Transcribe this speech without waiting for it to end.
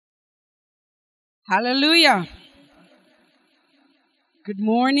Hallelujah. Good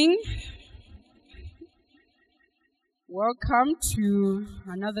morning. Welcome to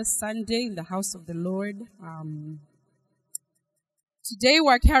another Sunday in the house of the Lord. Today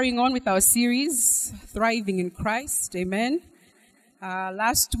we're carrying on with our series, Thriving in Christ. Amen.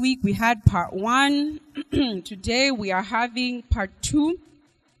 Last week we had part 1. Today we are having part 2.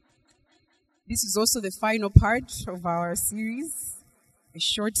 This is also the final part of our series, a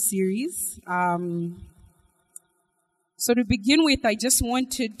short series. So to begin with, I just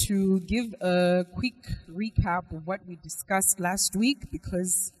wanted to give a quick recap of what we discussed last week,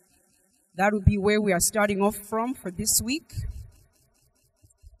 because that will be where we are starting off from for this week.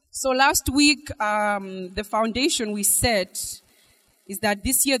 So last week, the foundation we set is that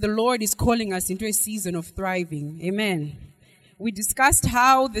this year the Lord is calling us into a season of thriving. Amen. We discussed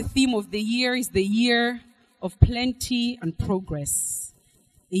how the theme of the year is the year of plenty and progress,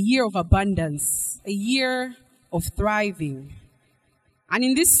 a year of abundance, a year of thriving. And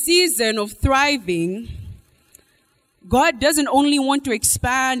in this season of thriving, God doesn't only want to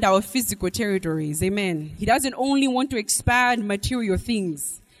expand our physical territories. Amen. He doesn't only want to expand material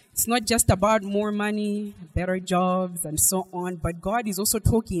things. It's not just about more money, better jobs, and so on, but God is also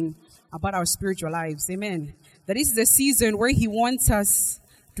talking about our spiritual lives. Amen. That this is a season where He wants us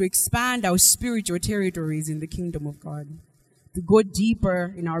to expand our spiritual territories in the kingdom of God, to go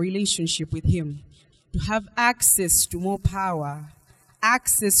deeper in our relationship with Him, to have access to more power,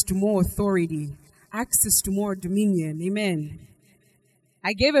 access to more authority, access to more dominion. Amen.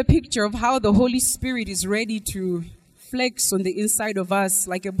 I gave a picture of how the Holy Spirit is ready to flex on the inside of us.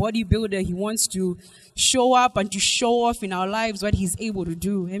 Like a bodybuilder, He wants to show up and to show off in our lives what He's able to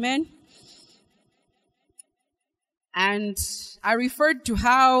do. Amen. And I referred to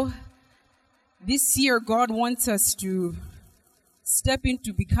how this year God wants us to step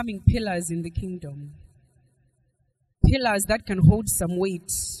into becoming pillars in the kingdom. Pillars that can hold some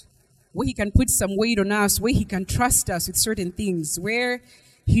weight, where He can put some weight on us, where He can trust us with certain things, where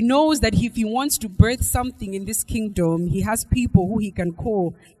He knows that if He wants to birth something in this kingdom, He has people who He can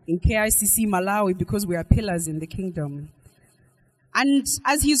call in KICC Malawi, because we are pillars in the kingdom. And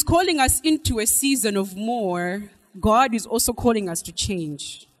as He's calling us into a season of more, God is also calling us to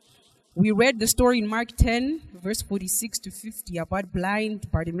change. We read the story in Mark 10, verse 46 to 50 about blind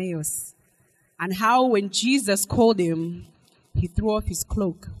Bartimaeus, and how when Jesus called him, He threw off his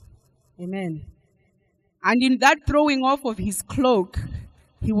cloak. Amen. And in that throwing off of his cloak,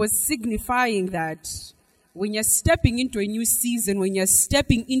 He was signifying that when you're stepping into a new season, when you're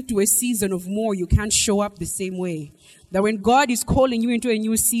stepping into a season of more, you can't show up the same way. That when God is calling you into a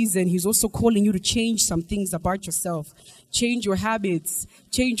new season, He's also calling you to change some things about yourself. Change your habits.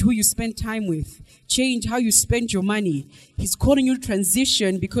 Change who you spend time with. Change how you spend your money. He's calling you to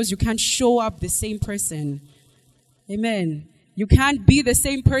transition, because you can't show up the same person. Amen. You can't be the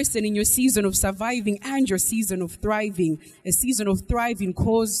same person in your season of surviving and your season of thriving. A season of thriving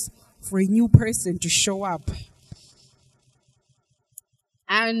calls for a new person to show up.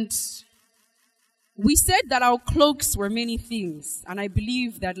 And we said that our cloaks were many things. And I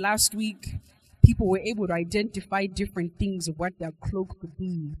believe that last week people were able to identify different things of what their cloak could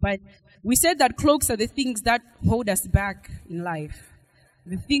be. But we said that cloaks are the things that hold us back in life,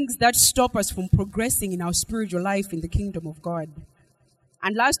 the things that stop us from progressing in our spiritual life in the kingdom of God.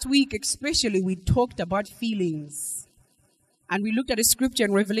 And last week especially, we talked about feelings. And we looked at a scripture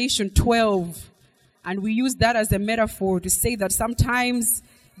in Revelation 12, and we used that as a metaphor to say that sometimes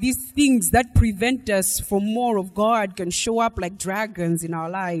these things that prevent us from more of God can show up like dragons in our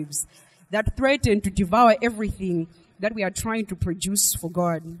lives that threaten to devour everything that we are trying to produce for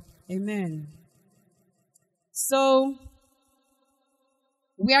God. Amen. So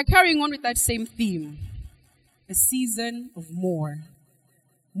we are carrying on with that same theme, a season of more.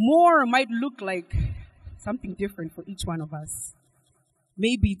 More might look like something different for each one of us.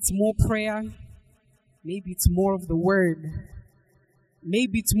 Maybe it's more prayer. Maybe it's more of the word.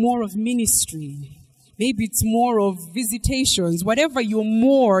 Maybe it's more of ministry. Maybe it's more of visitations. Whatever your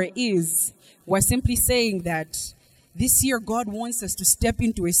more is, we're simply saying that this year God wants us to step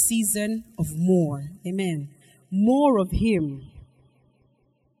into a season of more. Amen. More of Him.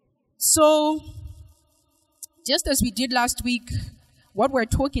 So, just as we did last week, what we're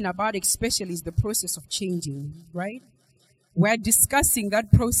talking about especially is the process of changing, right? We're discussing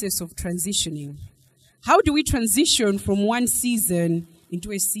that process of transitioning. How do we transition from one season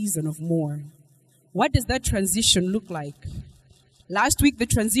into a season of more? What does that transition look like? Last week, the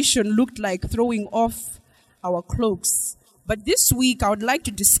transition looked like throwing off our cloaks. But this week, I would like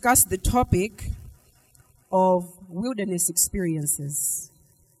to discuss the topic of wilderness experiences.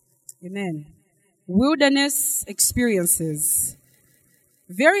 Amen. Wilderness experiences.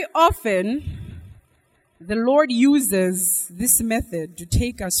 Very often, the Lord uses this method to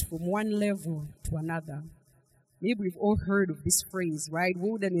take us from one level to another. Maybe we've all heard of this phrase, right?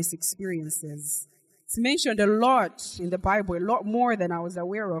 Wilderness experiences. It's mentioned a lot in the Bible, a lot more than I was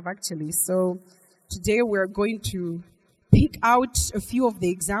aware of, actually. So today we're going to pick out a few of the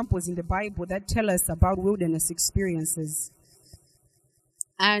examples in the Bible that tell us about wilderness experiences.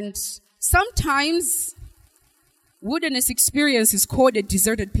 And sometimes wilderness experience is called a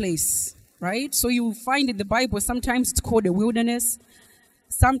deserted place, right? So you find in the Bible, sometimes it's called a wilderness.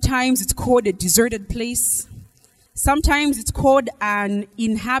 Sometimes it's called a deserted place. Sometimes it's called an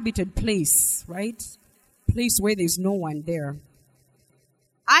inhabited place, right? Place where there's no one there.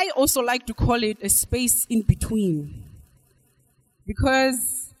 I also like to call it a space in between.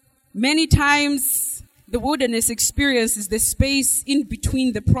 Because many times the wilderness experience is the space in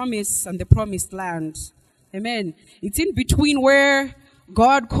between the promise and the promised land. Amen. It's in between where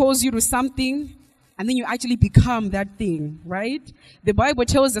God calls you to something and then you actually become that thing, right? The Bible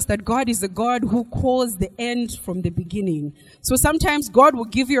tells us that God is a God who calls the end from the beginning. So sometimes God will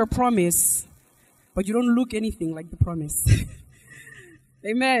give you a promise, but you don't look anything like the promise.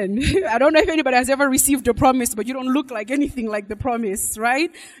 Amen. I don't know if anybody has ever received a promise, but you don't look like anything like the promise,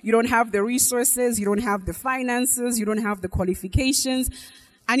 right? You don't have the resources, you don't have the finances, you don't have the qualifications.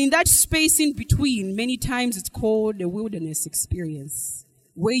 And in that space in between, many times it's called a wilderness experience,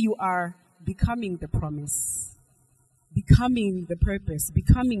 where you are becoming the promise, becoming the purpose,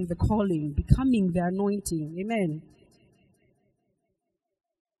 becoming the calling, becoming the anointing. Amen.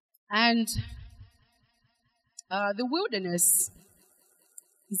 And the wilderness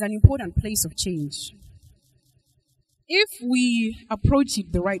is an important place of change. If we approach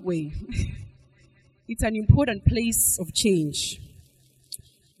it the right way, it's an important place of change.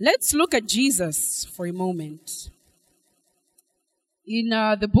 Let's look at Jesus for a moment. In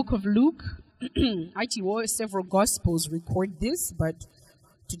the book of Luke, actually several Gospels record this, but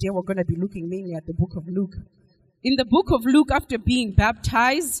today we're going to be looking mainly at the book of Luke. In the book of Luke, after being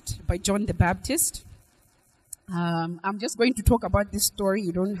baptized by John the Baptist, I'm just going to talk about this story.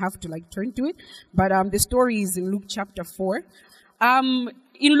 You don't have to turn to it, but the story is in Luke chapter 4. In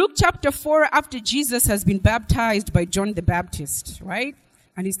Luke chapter 4, after Jesus has been baptized by John the Baptist, right?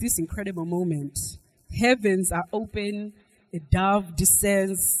 And it's this incredible moment. Heavens are open, a dove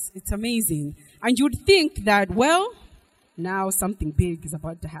descends. It's amazing. And you'd think that, well, now something big is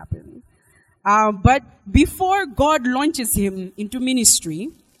about to happen. But before God launches him into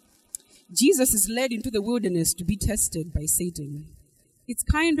ministry, Jesus is led into the wilderness to be tested by Satan. It's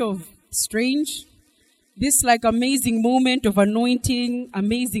kind of strange. This amazing moment of anointing,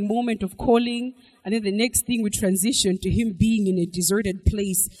 amazing moment of calling, and then the next thing we transition to him being in a deserted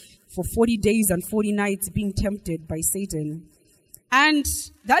place for 40 days and 40 nights being tempted by Satan. And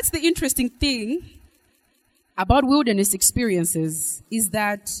that's the interesting thing about wilderness experiences, is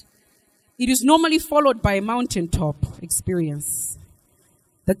that it is normally followed by a mountaintop experience.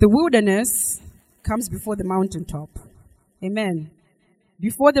 That the wilderness comes before the mountaintop. Amen.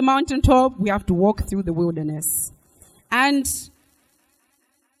 Before the mountaintop, we have to walk through the wilderness. And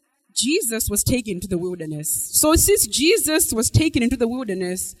Jesus was taken to the wilderness. So since Jesus was taken into the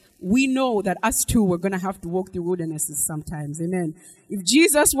wilderness, we know that us too, we're going to have to walk through wildernesses sometimes. Amen. If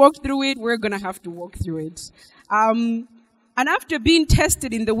Jesus walked through it, we're going to have to walk through it. And after being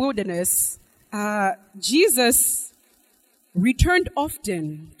tested in the wilderness, Jesus returned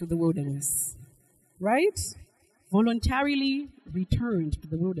often to the wilderness, right? Voluntarily returned to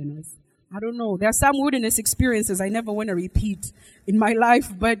the wilderness. I don't know. There are some wilderness experiences I never want to repeat in my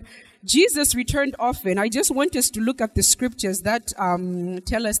life, but Jesus returned often. I just want us to look at the scriptures that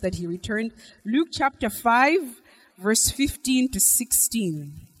tell us that he returned. Luke chapter 5, verse 15 to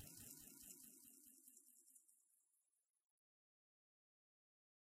 16.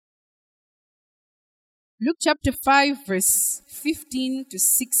 Luke chapter 5, verse 15 to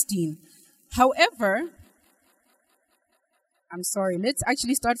 16. However, let's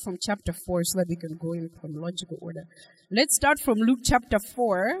actually start from chapter 4 so that we can go in chronological order. Let's start from Luke chapter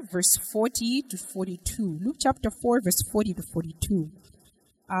 4, verse 40 to 42. Luke chapter 4, verse 40 to 42.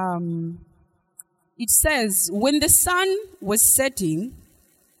 It says, when the sun was setting,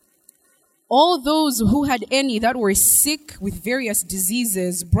 all those who had any that were sick with various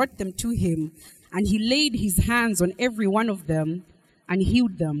diseases brought them to him, and he laid his hands on every one of them and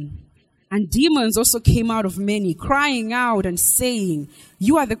healed them. And demons also came out of many, crying out and saying,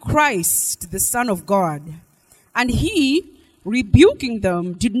 "You are the Christ, the Son of God." And he, rebuking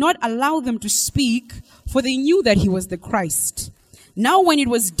them, did not allow them to speak, for they knew that he was the Christ. Now when it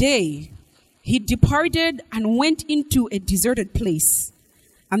was day, he departed and went into a deserted place.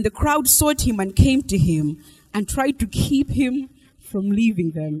 And the crowd sought him and came to him and tried to keep him from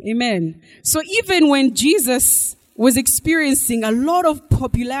leaving them. Amen. So even when Jesus was experiencing a lot of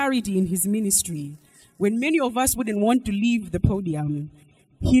popularity in his ministry, when many of us wouldn't want to leave the podium,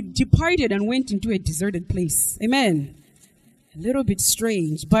 he departed and went into a deserted place. Amen. A little bit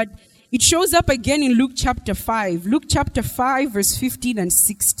strange, but it shows up again in Luke chapter 5. Luke chapter 5, verse 15 and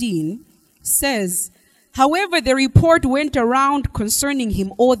 16 says, however, the report went around concerning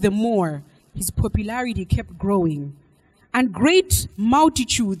him all the more. His popularity kept growing. And great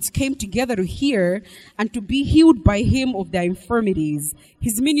multitudes came together to hear and to be healed by him of their infirmities.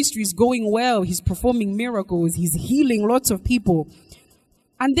 His ministry is going well. He's performing miracles. He's healing lots of people.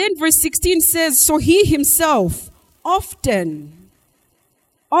 And then verse 16 says, so he himself often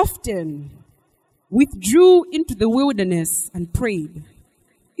withdrew into the wilderness and prayed.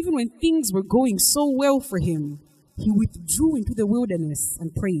 Even when things were going so well for him, he withdrew into the wilderness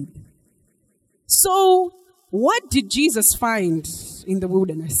and prayed. So, what did Jesus find in the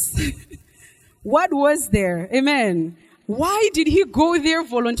wilderness? What was there? Amen. Why did he go there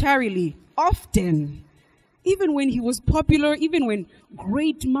voluntarily? Often. Even when he was popular, even when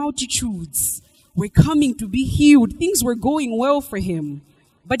great multitudes were coming to be healed, things were going well for him.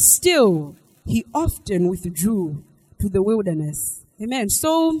 But still, he often withdrew to the wilderness. Amen.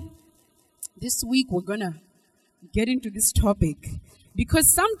 So, this week we're going to get into this topic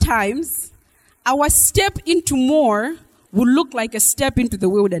because sometimes our step into more will look like a step into the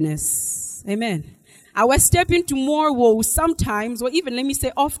wilderness. Amen. Our step into more will sometimes, or even let me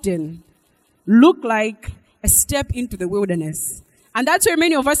say often, look like a step into the wilderness. And that's where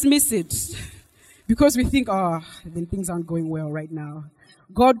many of us miss it. Because we think, then things aren't going well right now.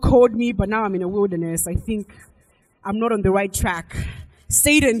 God called me, but now I'm in a wilderness. I think I'm not on the right track.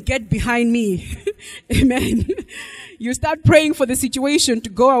 Satan, get behind me. Amen. You start praying for the situation to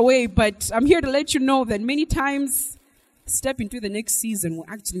go away, but I'm here to let you know that many times, step into the next season will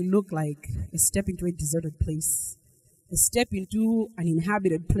actually look like a step into a deserted place, a step into an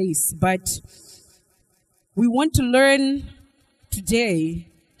inhabited place. But we want to learn today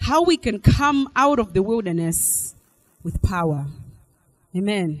how we can come out of the wilderness with power.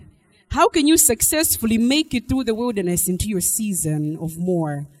 Amen. How can you successfully make it through the wilderness into your season of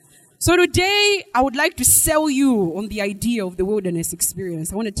more? So today, I would like to sell you on the idea of the wilderness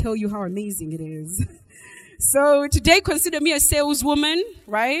experience. I want to tell you how amazing it is. So today, consider me a saleswoman,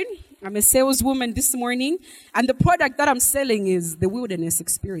 right? I'm a saleswoman this morning, and the product that I'm selling is the wilderness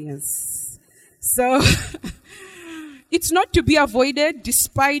experience. So it's not to be avoided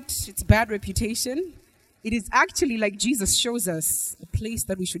despite its bad reputation. It is actually, like Jesus shows us, a place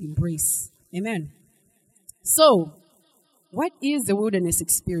that we should embrace. Amen. So, what is the wilderness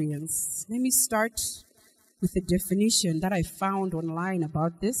experience? Let me start with a definition that I found online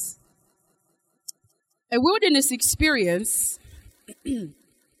about this. A wilderness experience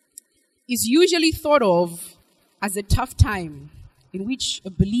is usually thought of as a tough time in which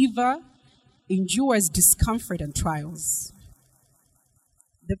a believer endures discomfort and trials.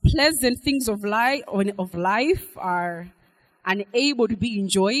 The pleasant things of life are unable to be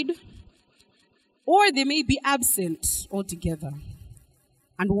enjoyed, or they may be absent altogether.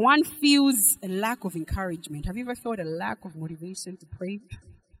 And one feels a lack of encouragement. Have you ever felt a lack of motivation to pray?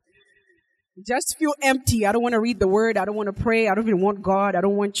 You just feel empty. I don't want to read the word. I don't want to pray. I don't even want God. I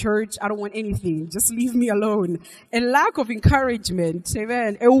don't want church. I don't want anything. Just leave me alone. A lack of encouragement.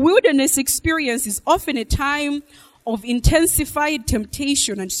 Amen. A wilderness experience is often a time of intensified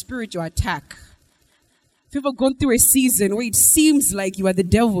temptation and spiritual attack. If you've ever gone through a season where it seems like you are the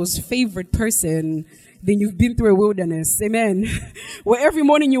devil's favorite person, then you've been through a wilderness. Amen. Where every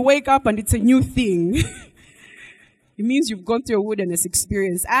morning you wake up and it's a new thing. It means you've gone through a wilderness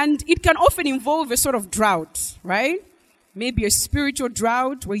experience. And it can often involve a sort of drought, right? Maybe a spiritual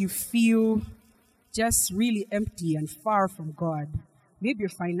drought where you feel just really empty and far from God. Maybe a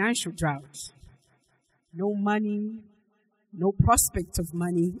financial drought. No money, no prospect of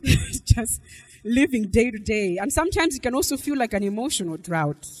money, just living day to day. And sometimes it can also feel like an emotional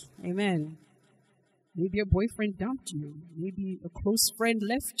drought. Amen. Maybe a boyfriend dumped you. Maybe a close friend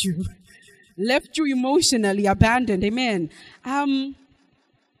left you. Left you emotionally abandoned. Amen. However,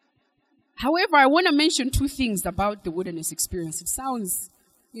 I want to mention two things about the wilderness experience. It sounds,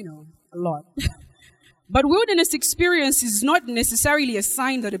 a lot. But wilderness experience is not necessarily a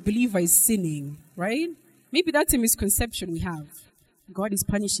sign that a believer is sinning, right? Maybe that's a misconception we have. God is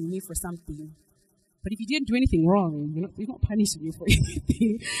punishing me for something. But if you didn't do anything wrong, He's not punishing you for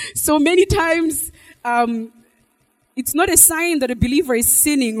anything. So many times, It's not a sign that a believer is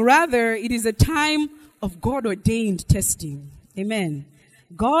sinning. Rather, it is a time of God-ordained testing. Amen.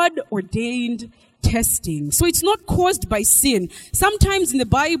 God-ordained testing. So it's not caused by sin. Sometimes in the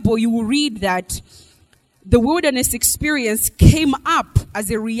Bible, you will read that the wilderness experience came up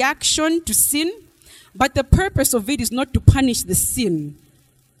as a reaction to sin, but the purpose of it is not to punish the sin.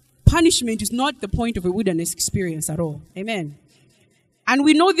 Punishment is not the point of a wilderness experience at all. Amen. And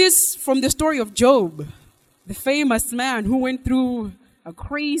we know this from the story of Job, the famous man who went through a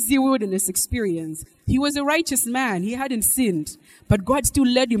crazy wilderness experience. He was a righteous man. He hadn't sinned, but God still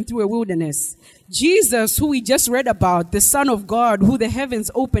led him through a wilderness. Jesus, who we just read about, the Son of God, who the heavens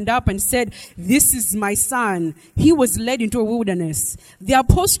opened up and said, "This is my son," he was led into a wilderness. The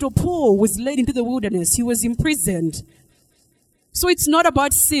Apostle Paul was led into the wilderness. He was imprisoned. So it's not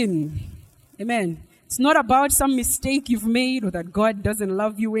about sin. Amen. It's not about some mistake you've made or that God doesn't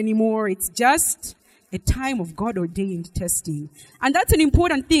love you anymore. It's just a time of God-ordained testing. And that's an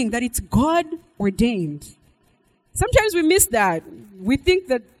important thing, that it's God-ordained. Sometimes we miss that. We think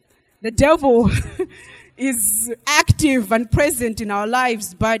that the devil is active and present in our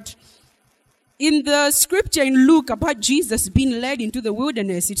lives, but in the scripture in Luke about Jesus being led into the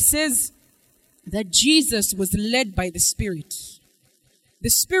wilderness, it says that Jesus was led by the Spirit. The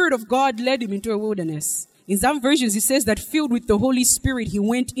Spirit of God led him into a wilderness. In some versions, it says that filled with the Holy Spirit, he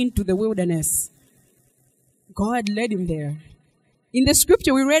went into the wilderness. God led him there. In the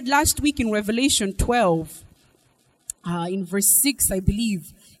scripture we read last week in Revelation 12, in verse 6, I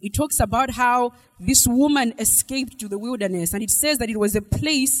believe, it talks about how this woman escaped to the wilderness, and it says that it was a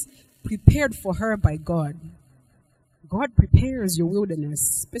place prepared for her by God. God prepares your wilderness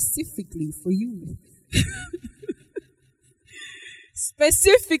specifically for you.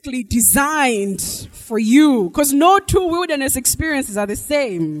 Specifically designed for you, because no two wilderness experiences are the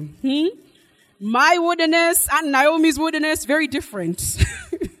same. My wilderness and Naomi's wilderness, very different.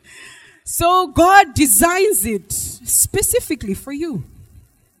 So God designs it specifically for you.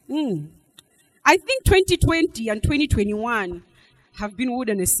 I think 2020 and 2021 have been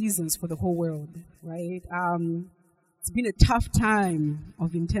wilderness seasons for the whole world, right? It's been a tough time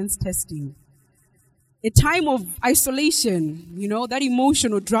of intense testing. A time of isolation, that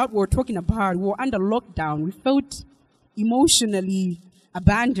emotional drought we're talking about. We were under lockdown. We felt emotionally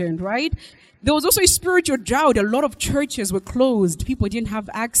abandoned, right? There was also a spiritual drought. A lot of churches were closed. People didn't have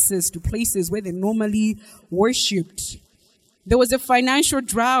access to places where they normally worshipped. There was a financial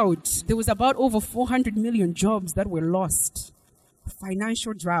drought. There was about over 400 million jobs that were lost.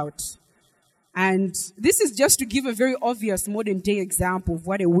 Financial drought. And this is just to give a very obvious modern day example of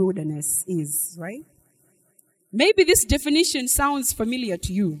what a wilderness is, right? Maybe this definition sounds familiar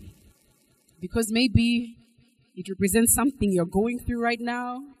to you because maybe it represents something you're going through right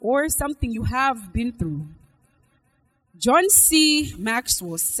now or something you have been through. John C.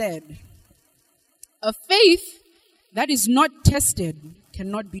 Maxwell said, "A faith that is not tested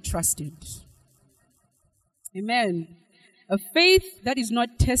cannot be trusted." Amen. A faith that is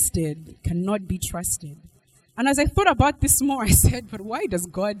not tested cannot be trusted. And as I thought about this more, I said, but why does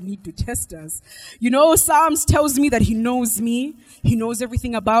God need to test us? Psalms tells me that he knows me. He knows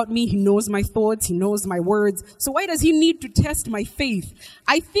everything about me. He knows my thoughts. He knows my words. So why does he need to test my faith?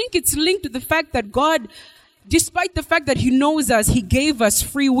 I think it's linked to the fact that God, despite the fact that he knows us, he gave us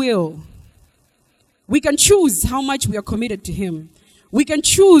free will. We can choose how much we are committed to him. We can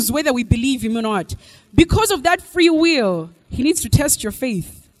choose whether we believe him or not. Because of that free will, he needs to test your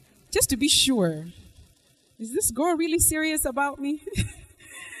faith, just to be sure. Is this girl really serious about me?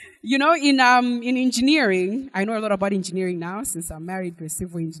 In engineering, I know a lot about engineering now since I'm married to a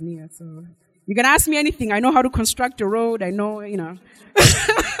civil engineer. So you can ask me anything. I know how to construct a road. I know,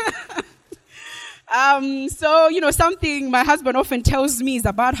 something my husband often tells me is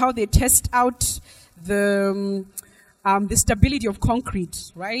about how they test out the stability of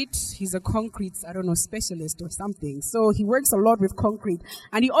concrete, right? He's a concrete, specialist or something. So he works a lot with concrete.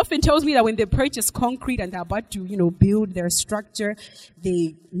 And he often tells me that when they purchase concrete and they're about to, build their structure,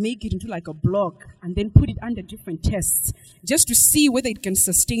 they make it into like a block and then put it under different tests just to see whether it can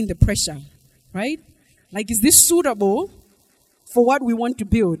sustain the pressure, right? Like, is this suitable for what we want to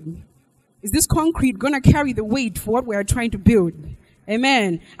build? Is this concrete going to carry the weight for what we are trying to build?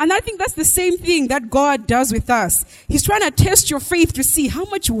 Amen. And I think that's the same thing that God does with us. He's trying to test your faith to see how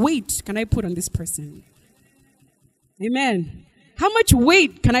much weight can I put on this person. Amen. How much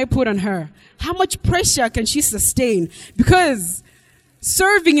weight can I put on her? How much pressure can she sustain? Because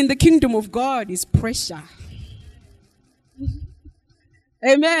serving in the kingdom of God is pressure.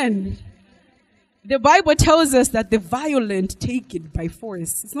 Amen. The Bible tells us that the violent take it by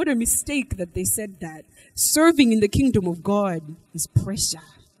force. It's not a mistake that they said that. Serving in the kingdom of God is pressure.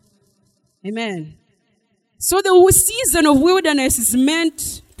 Amen. So the season of wilderness is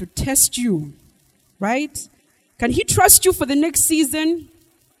meant to test you, right? Can he trust you for the next season?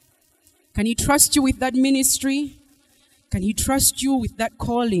 Can he trust you with that ministry? Can he trust you with that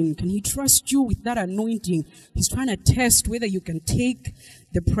calling? Can he trust you with that anointing? He's trying to test whether you can take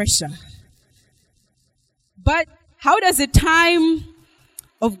the pressure. But how does a time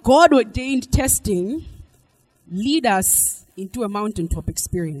of God-ordained testing lead us into a mountaintop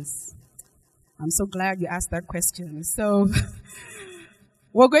experience? I'm so glad you asked that question. So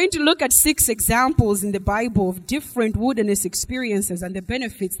we're going to look at 6 examples in the Bible of different wilderness experiences and the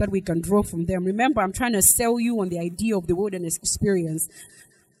benefits that we can draw from them. Remember, I'm trying to sell you on the idea of the wilderness experience.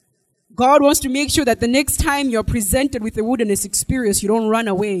 God wants to make sure that the next time you're presented with a wilderness experience, you don't run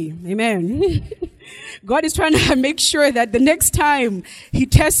away. Amen. God is trying to make sure that the next time he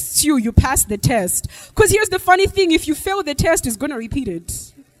tests you, you pass the test. Because here's the funny thing. If you fail the test, he's going to repeat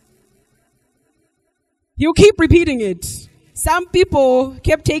it. He'll keep repeating it. Some people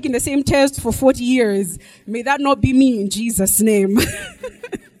kept taking the same test for 40 years. May that not be me in Jesus' name.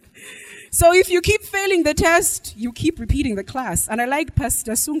 So if you keep failing the test, you keep repeating the class. And I like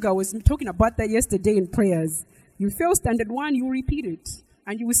Pastor Sunga was talking about that yesterday in prayers. You fail standard 1, you repeat it.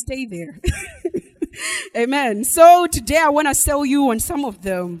 And you will stay there. Amen. So today I want to sell you on some of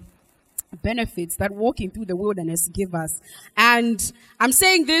the benefits that walking through the wilderness give us. And I'm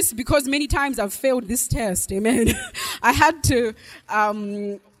saying this because many times I've failed this test. Amen. I had to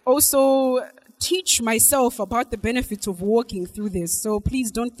also teach myself about the benefits of walking through this. So please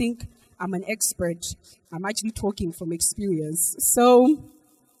don't think I'm an expert. I'm actually talking from experience. So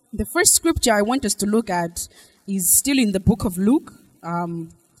the first scripture I want us to look at is still in the book of Luke.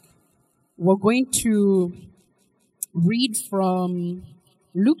 We're going to read from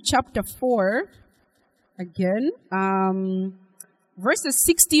Luke chapter 4 again, verses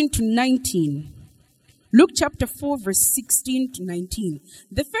 16 to 19. Luke chapter 4, verse 16 to 19.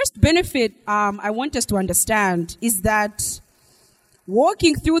 The first benefit I want us to understand is that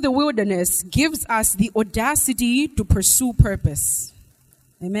walking through the wilderness gives us the audacity to pursue purpose.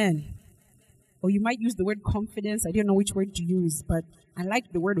 Amen. Or you might use the word confidence. I don't know which word to use, but I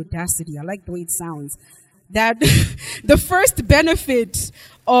like the word audacity. I like the way it sounds. That the first benefit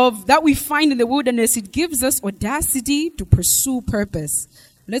of that we find in the wilderness, it gives us audacity to pursue purpose.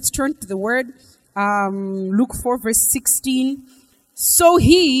 Let's turn to the word, Luke 4, verse 16. So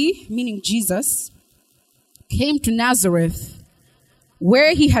he, meaning Jesus, came to Nazareth,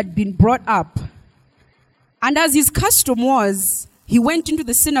 where he had been brought up. And as his custom was, he went into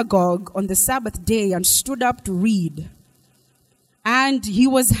the synagogue on the Sabbath day and stood up to read. And he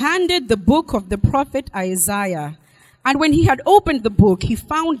was handed the book of the prophet Isaiah. And when he had opened the book, he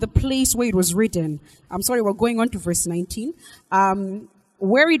found the place where it was written. I'm sorry, we're going on to verse 19.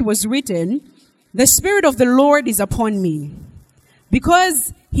 Where it was written, "The Spirit of the Lord is upon me,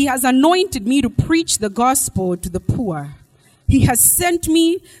 because he has anointed me to preach the gospel to the poor. He has sent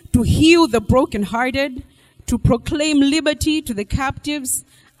me to heal the brokenhearted, to proclaim liberty to the captives,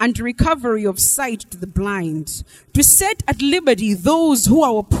 and recovery of sight to the blind, to set at liberty those who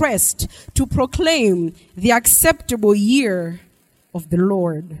are oppressed, to proclaim the acceptable year of the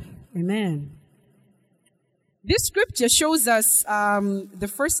Lord." Amen. This scripture shows us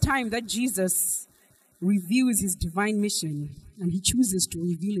the first time that Jesus reveals his divine mission, and he chooses to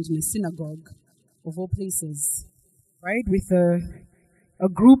reveal it in a synagogue of all places, right? With a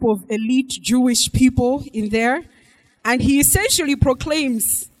group of elite Jewish people in there. And he essentially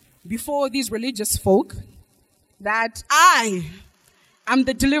proclaims before these religious folk that I am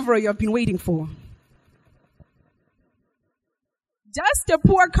the deliverer you have been waiting for. Just a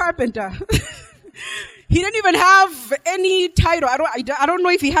poor carpenter. He didn't even have any title. I don't know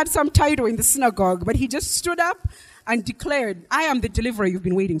if he had some title in the synagogue, but he just stood up and declared, I am the deliverer you've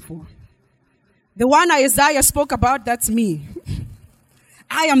been waiting for. The one Isaiah spoke about, that's me.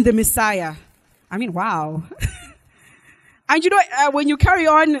 I am the Messiah. I mean, wow. And you know, when you carry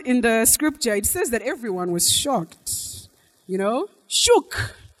on in the scripture, it says that everyone was shocked,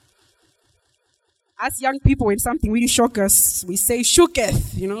 shook. As young people, when something really shook us, we say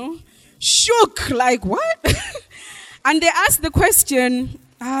shooketh, shook, like what? And they asked the question,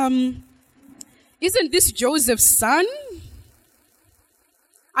 isn't this Joseph's son?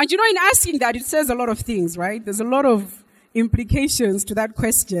 And in asking that, it says a lot of things, right? There's a lot of implications to that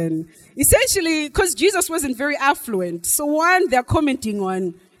question. Essentially, because Jesus wasn't very affluent. So one, they're commenting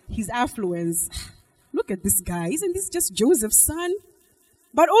on his affluence. Look at this guy. Isn't this just Joseph's son?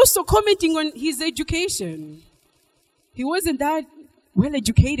 but also commenting on his education. He wasn't that well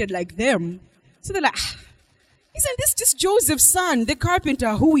educated like them. So they're like, isn't this just Joseph's son, the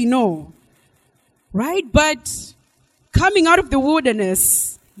carpenter who we know? Right? But coming out of the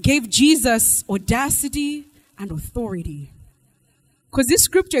wilderness gave Jesus audacity and authority. Because this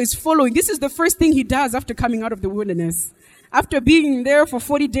scripture is following. This is the first thing he does after coming out of the wilderness. After being there for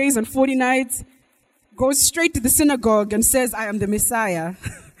 40 days and 40 nights, goes straight to the synagogue and says, I am the Messiah.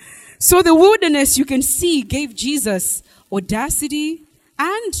 So the wilderness, you can see, gave Jesus audacity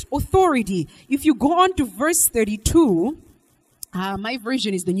and authority. If you go on to verse 32, my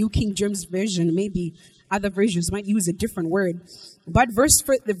version is the New King James Version. Maybe other versions might use a different word. But verse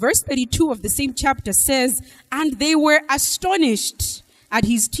 32 of the same chapter says, and they were astonished at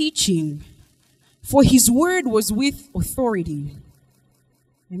his teaching, for his word was with authority.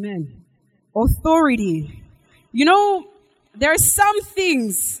 Amen. Authority. You know, there are some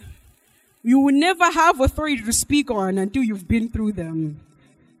things you will never have authority to speak on until you've been through them.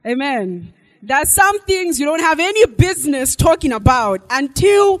 Amen. There are some things you don't have any business talking about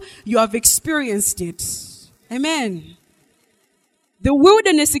until you have experienced it. Amen. The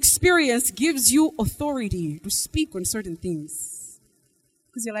wilderness experience gives you authority to speak on certain things.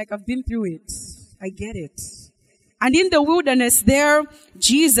 Because you're like, I've been through it. I get it. And in the wilderness there,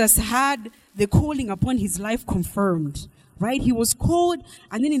 Jesus had the calling upon his life confirmed. Right? He was called,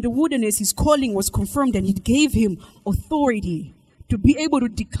 and then in the wilderness, his calling was confirmed, and it gave him authority to be able to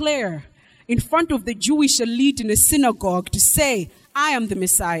declare in front of the Jewish elite in the synagogue to say, I am the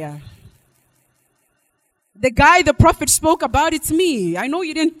Messiah. The guy the prophet spoke about, it's me. I know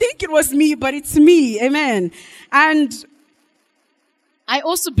you didn't think it was me, but it's me. Amen. And I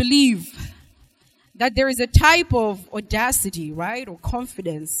also believe that there is a type of audacity, right, or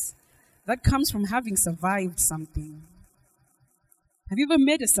confidence that comes from having survived something. Have you ever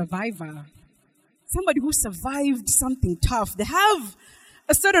met a survivor? Somebody who survived something tough. They have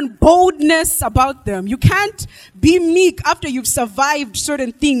a certain boldness about them. You can't be meek after you've survived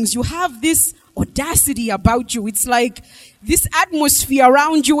certain things. You have this audacity about you. It's like this atmosphere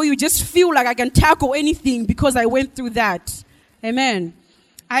around you where you just feel like I can tackle anything because I went through that. Amen.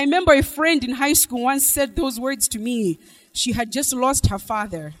 I remember a friend in high school once said those words to me. She had just lost her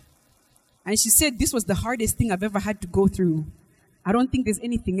father. And she said, this was the hardest thing I've ever had to go through. I don't think there's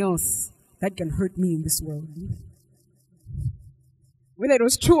anything else that can hurt me in this world. Whether it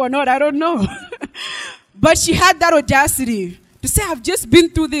was true or not, I don't know. But she had that audacity to say, I've just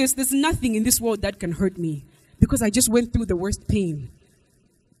been through this. There's nothing in this world that can hurt me because I just went through the worst pain.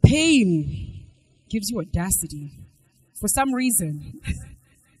 Pain gives you audacity for some reason.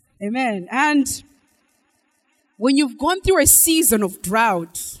 Amen. And when you've gone through a season of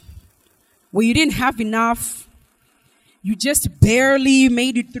drought where you didn't have enough, you just barely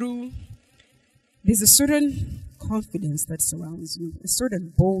made it through, there's a certain confidence that surrounds you, a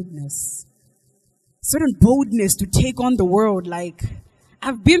certain boldness to take on the world. Like,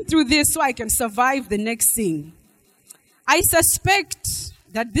 I've been through this so I can survive the next thing. I suspect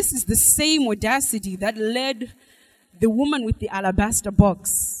that this is the same audacity that led the woman with the alabaster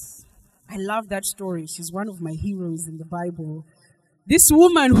box. I love that story. She's one of my heroes in the Bible. This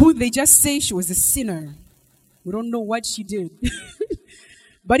woman who they just say she was a sinner. We don't know what she did.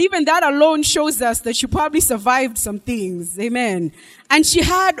 But even that alone shows us that she probably survived some things. Amen. And she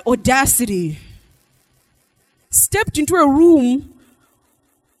had audacity. Stepped into a room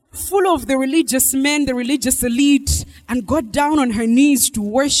full of the religious men, the religious elite, and got down on her knees to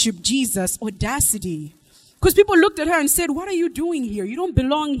worship Jesus. Audacity. Because people looked at her and said, what are you doing here? You don't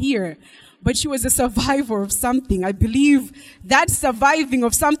belong here. But she was a survivor of something. I believe that surviving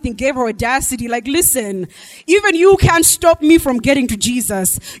of something gave her audacity. Like, listen, even you can't stop me from getting to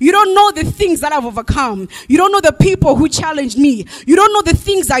Jesus. You don't know the things that I've overcome. You don't know the people who challenged me. You don't know the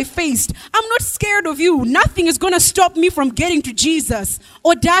things I faced. I'm not scared of you. Nothing is going to stop me from getting to Jesus.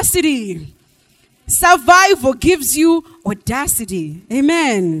 Audacity. Survival gives you audacity.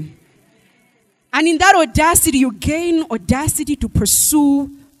 Amen. And in that audacity, you gain audacity to pursue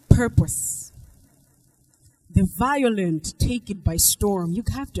purpose. The violent take it by storm. You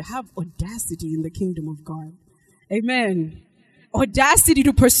have to have audacity in the kingdom of God. Amen. Audacity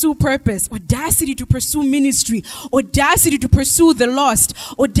to pursue purpose. Audacity to pursue ministry. Audacity to pursue the lost.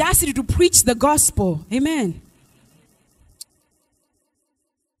 Audacity to preach the gospel. Amen.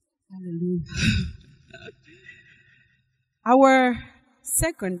 Hallelujah. Our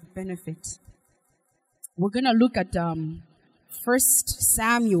second benefit. We're going to look at 1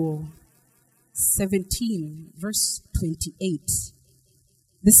 Samuel 17, verse 28.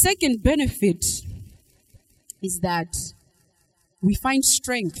 The second benefit is that We find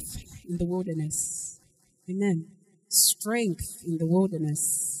strength in the wilderness. Amen. Strength in the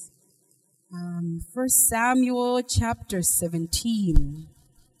wilderness. 1 Samuel chapter 17.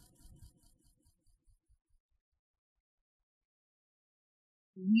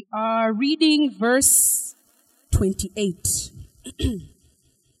 We are reading verse 28.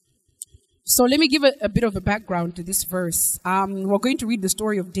 So let me give a bit of a background to this verse. We're going to read the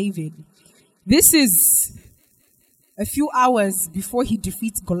story of David. This is a few hours before he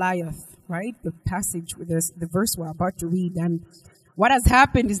defeats Goliath, right? The passage with the verse we're about to read. And what has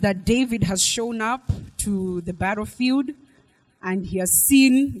happened is that David has shown up to the battlefield and he has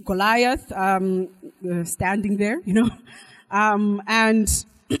seen Goliath standing there, and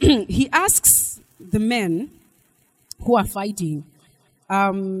he asks the men who are fighting,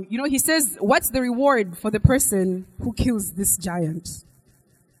 he says, what's the reward for the person who kills this giant?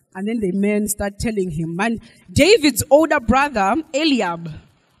 And then the men start telling him. And David's older brother, Eliab,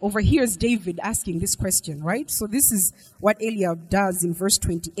 overhears David asking this question, right? So this is what Eliab does in verse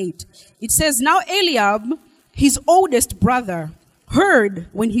 28. It says, now Eliab, his oldest brother, heard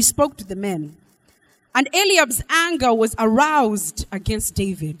when he spoke to the men. And Eliab's anger was aroused against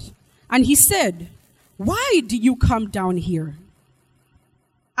David. And he said, why did you come down here?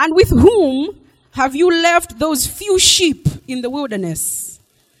 And with whom have you left those few sheep in the wilderness?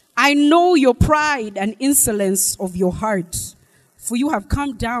 I know your pride and insolence of your heart, for you have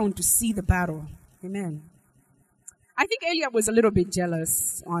come down to see the battle. Amen. I think Eliab was a little bit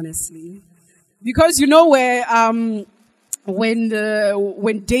jealous, honestly. Because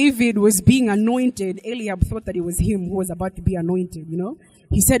when David was being anointed, Eliab thought that it was him who was about to be anointed,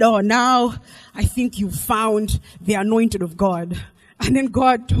 He said, oh, now I think you've found the anointed of God. And then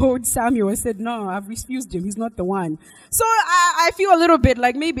God told Samuel, said, no, I've refused him. He's not the one. So I feel a little bit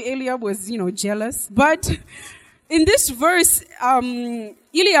like maybe Eliab was, jealous. But in this verse,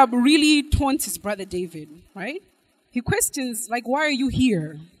 Eliab really taunts his brother David, right? He questions, why are you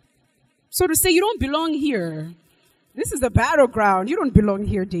here? So to say, you don't belong here. This is the battleground. You don't belong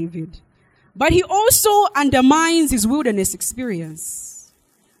here, David. But he also undermines his wilderness experience.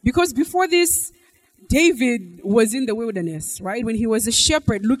 Because before this, David was in the wilderness, right? When he was a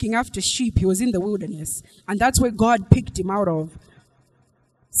shepherd looking after sheep, he was in the wilderness. And that's where God picked him out of.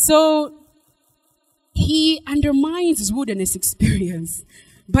 So he undermines his wilderness experience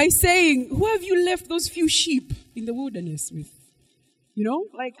by saying, who have you left those few sheep in the wilderness with?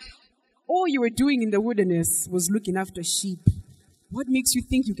 All you were doing in the wilderness was looking after sheep. What makes you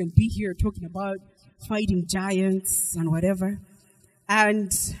think you can be here talking about fighting giants and whatever?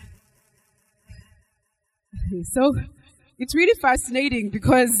 And so it's really fascinating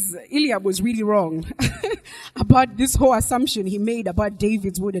because Eliab was really wrong about this whole assumption he made about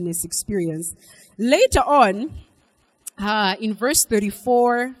David's wilderness experience. Later on, in verse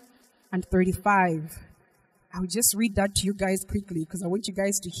 34 and 35, I'll just read that to you guys quickly because I want you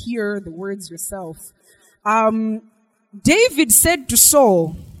guys to hear the words yourself. David said to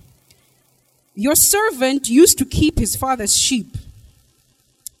Saul, your servant used to keep his father's sheep.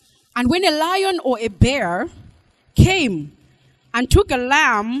 And when a lion or a bear came and took a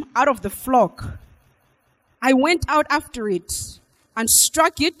lamb out of the flock, I went out after it and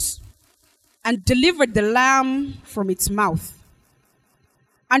struck it and delivered the lamb from its mouth.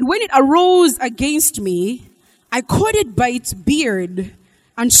 And when it arose against me, I caught it by its beard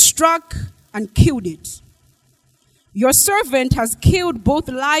and struck and killed it. Your servant has killed both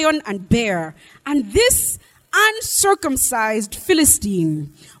lion and bear, and this uncircumcised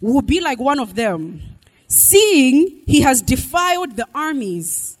Philistine will be like one of them, seeing he has defiled the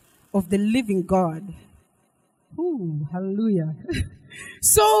armies of the living God. Ooh, hallelujah.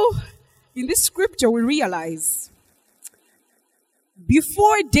 So, in this scripture, we realize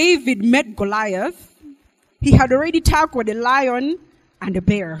before David met Goliath, he had already tackled a lion and a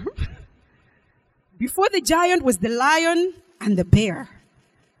bear. Before the giant was the lion and the bear.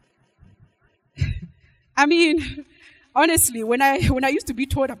 I mean, honestly, when I used to be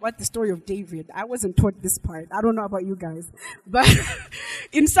taught about the story of David, I wasn't taught this part. I don't know about you guys. But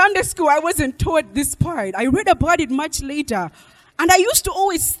in Sunday school, I wasn't taught this part. I read about it much later. And I used to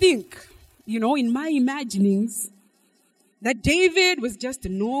always think, in my imaginings, that David was just a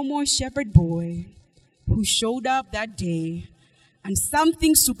normal shepherd boy who showed up that day and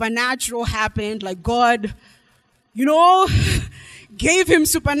something supernatural happened, like God, gave him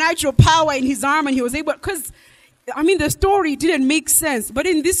supernatural power in his arm and he was able, the story didn't make sense. But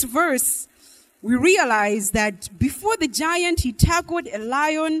in this verse, we realize that before the giant, he tackled a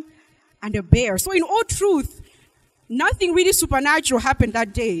lion and a bear. So in all truth, nothing really supernatural happened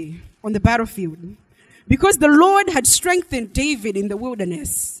that day on the battlefield. Because the Lord had strengthened David in the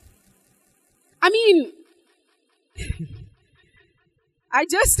wilderness. I mean, I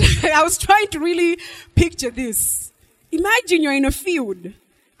was trying to really picture this. Imagine you're in a field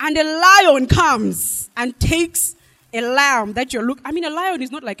and a lion comes and takes a lamb that you're looking. I mean, a lion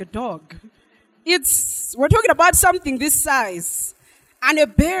is not like a dog. We're talking about something this size. And a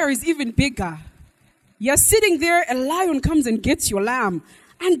bear is even bigger. You're sitting there, a lion comes and gets your lamb.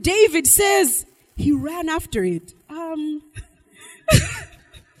 And David says he ran after it.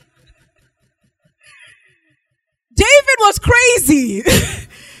 David was crazy.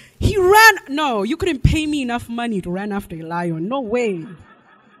 He ran. No, you couldn't pay me enough money to run after a lion. No way.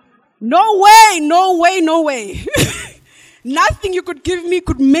 No way, no way, no way. Nothing you could give me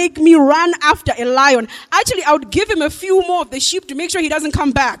could make me run after a lion. Actually, I would give him a few more of the sheep to make sure he doesn't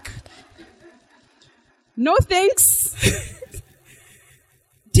come back. No thanks.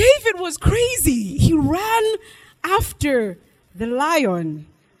 David was crazy. He ran after the lion.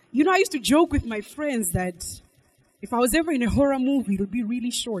 You know, I used to joke with my friends that if I was ever in a horror movie, it would be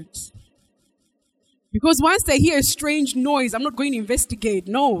really short. Because once I hear a strange noise, I'm not going to investigate.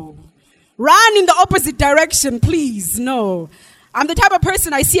 No. Run in the opposite direction, please. No. I'm the type of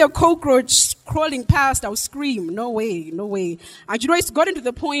person, I see a cockroach crawling past, I'll scream. No way, no way. And you know, it's gotten to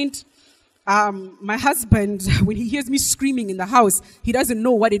the point, my husband, when he hears me screaming in the house, he doesn't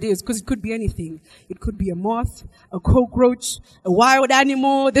know what it is, because it could be anything. It could be a moth, a cockroach, a wild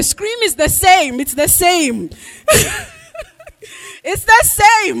animal. The scream is the same. It's the same. It's the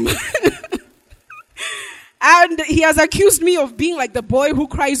same. And he has accused me of being like the boy who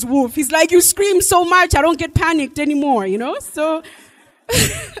cries wolf. He's like, you scream so much, I don't get panicked anymore, you know? So,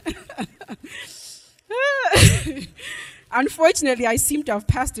 unfortunately, I seem to have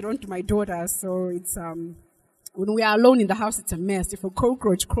passed it on to my daughter. So it's, when we are alone in the house, it's a mess. If a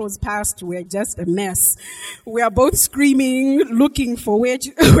cockroach crawls past, we're just a mess. We are both screaming, looking for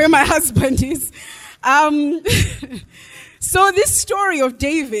where my husband is. So this story of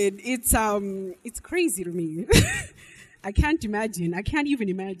David, it's crazy to me. I can't imagine. I can't even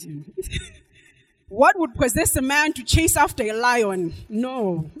imagine. What would possess a man to chase after a lion?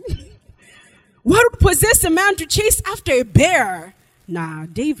 No. What would possess a man to chase after a bear? Nah,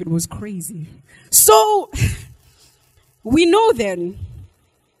 David was crazy. So we know then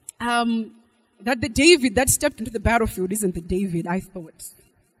that the David that stepped into the battlefield isn't the David I thought.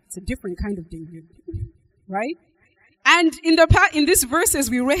 It's a different kind of David, right? And in these verses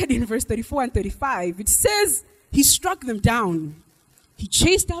we read in verse 34 and 35, it says he struck them down. He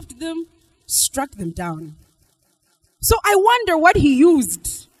chased after them, struck them down. So I wonder what he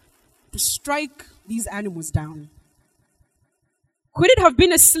used to strike these animals down. Could it have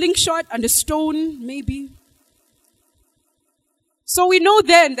been a slingshot and a stone, maybe? So we know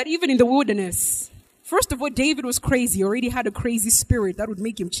then that even in the wilderness, first of all, David was crazy. He already had a crazy spirit that would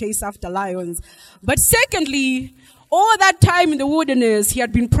make him chase after lions. But secondly, all that time in the wilderness, he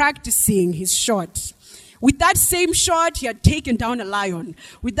had been practicing his shot. With that same shot, he had taken down a lion.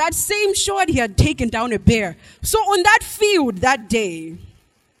 With that same shot, he had taken down a bear. So on that field that day,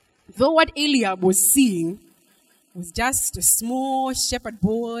 though what Eliab was seeing was just a small shepherd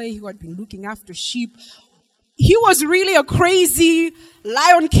boy who had been looking after sheep, he was really a crazy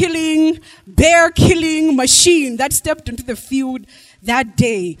lion-killing, bear-killing machine that stepped into the field that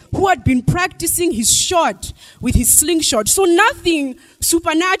day, who had been practicing his shot with his slingshot. So nothing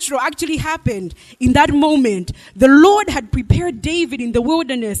supernatural actually happened in that moment. The Lord had prepared David in the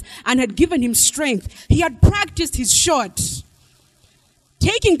wilderness and had given him strength. He had practiced his shot.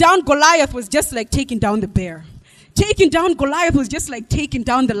 Taking down Goliath was just like taking down the bear. Taking down Goliath was just like taking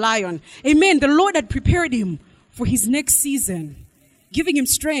down the lion. Amen. The Lord had prepared him for his next season, giving him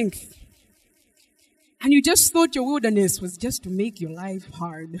strength. And you just thought your wilderness was just to make your life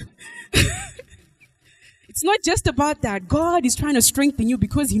hard. It's not just about that. God is trying to strengthen you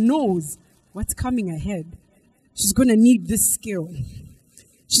because he knows what's coming ahead. She's going to need this skill.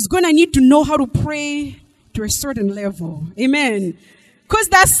 She's going to need to know how to pray to a certain level. Amen. Because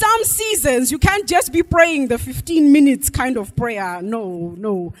there's some seasons you can't just be praying the 15 minutes kind of prayer.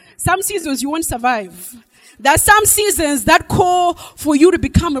 No. Some seasons you won't survive. There are some seasons that call for you to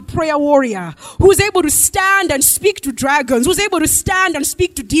become a prayer warrior who's able to stand and speak to dragons, who's able to stand and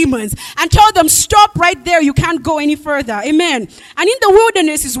speak to demons and tell them, stop right there, you can't go any further. Amen. And in the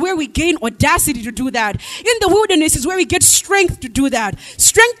wilderness is where we gain audacity to do that. In the wilderness is where we get strength to do that.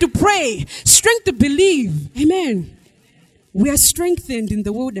 Strength to pray, strength to believe. Amen. We are strengthened in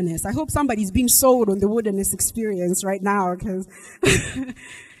the wilderness. I hope somebody's being sold on the wilderness experience right now, because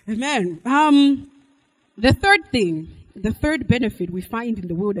amen. The third benefit we find in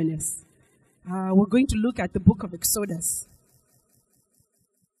the wilderness We're going to look at the book of Exodus.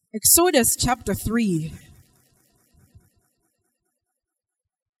 Exodus chapter 3.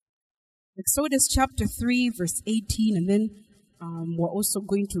 Exodus chapter 3, verse 18, and then we're also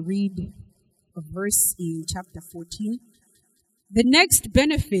going to read a verse in chapter 14. The next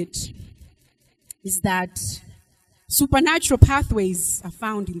benefit is that supernatural pathways are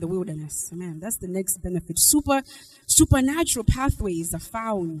found in the wilderness. Amen. That's the next benefit. Supernatural pathways are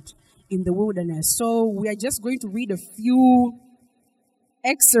found in the wilderness. So we are just going to read a few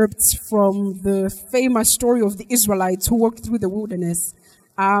excerpts from the famous story of the Israelites who walked through the wilderness.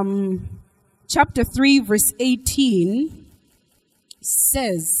 Chapter 3, verse 18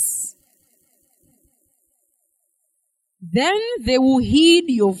 says, "Then they will heed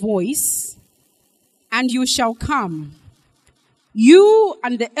your voice, and you shall come, you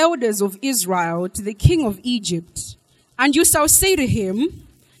and the elders of Israel, to the king of Egypt, and you shall say to him,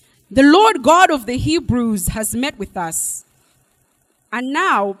 the Lord God of the Hebrews has met with us. And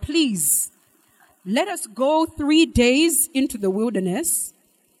now, please, let us go 3 days into the wilderness,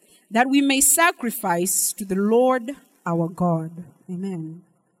 that we may sacrifice to the Lord our God." Amen.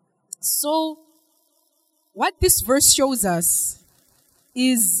 So, what this verse shows us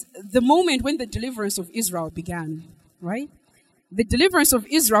is the moment when the deliverance of Israel began, right? The deliverance of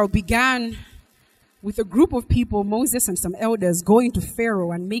Israel began with a group of people, Moses and some elders, going to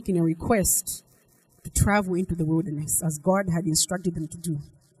Pharaoh and making a request to travel into the wilderness as God had instructed them to do.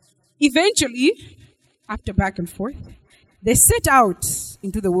 Eventually, after back and forth, they set out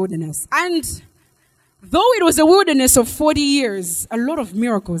into the wilderness. And though it was a wilderness of 40 years, a lot of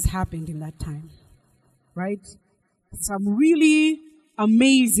miracles happened in that time, right? Some really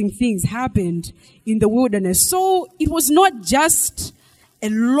amazing things happened in the wilderness. So it was not just a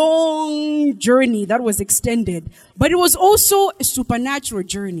long journey that was extended, but it was also a supernatural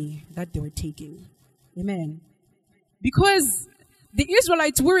journey that they were taking. Amen. Because the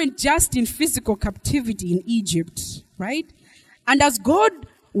Israelites weren't just in physical captivity in Egypt, right? And as God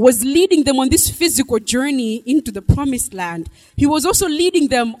was leading them on this physical journey into the promised land, he was also leading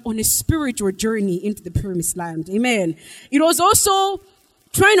them on a spiritual journey into the promised land. Amen. It was also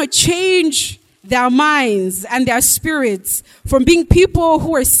trying to change their minds and their spirits from being people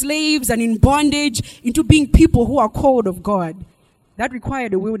who are slaves and in bondage into being people who are called of God. That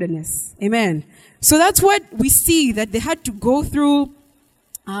required a wilderness. Amen. So that's what we see, that they had to go through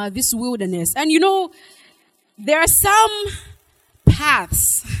this wilderness. And you know, there are some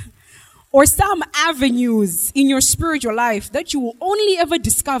paths or some avenues in your spiritual life that you will only ever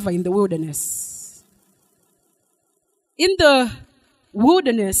discover in the wilderness. In the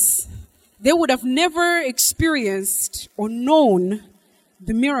wilderness, they would have never experienced or known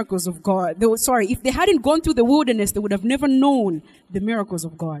the miracles of God. If they hadn't gone through the wilderness, they would have never known the miracles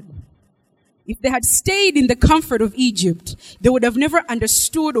of God. If they had stayed in the comfort of Egypt, they would have never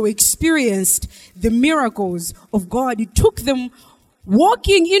understood or experienced the miracles of God. It took them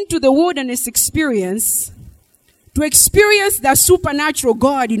walking into the wilderness experience to experience the supernatural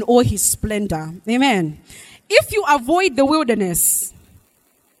God in all his splendor. Amen. If you avoid the wilderness,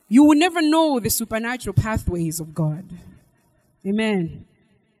 you will never know the supernatural pathways of God. Amen.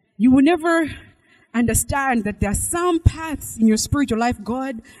 You will never understand that there are some paths in your spiritual life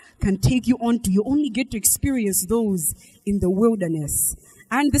God can take you onto. You only get to experience those in the wilderness.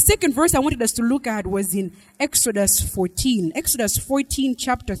 And the second verse I wanted us to look at was in Exodus 14. Exodus 14,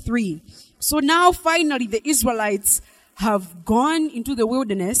 chapter 3. So now finally the Israelites have gone into the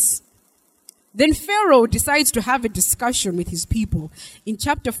wilderness. Then Pharaoh decides to have a discussion with his people. In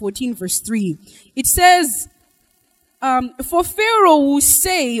chapter 14, verse 3, it says, "For Pharaoh will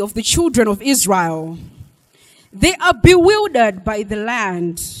say of the children of Israel, they are bewildered by the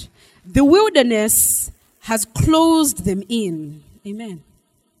land. The wilderness has closed them in." Amen.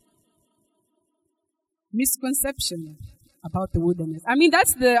 Misconception about the wilderness. I mean,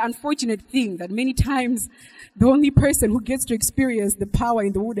 that's the unfortunate thing, that many times the only person who gets to experience the power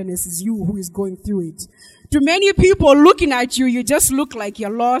in the wilderness is you who is going through it. To many people looking at you, you just look like you're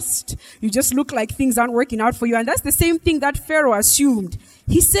lost. You just look like things aren't working out for you. And that's the same thing that Pharaoh assumed.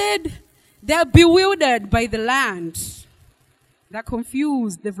 He said, they're bewildered by the land. They're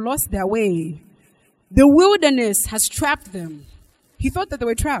confused. They've lost their way. The wilderness has trapped them. He thought that they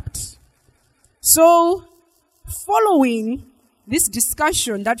were trapped. So, following this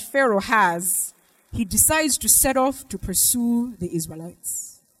discussion that Pharaoh has, he decides to set off to pursue the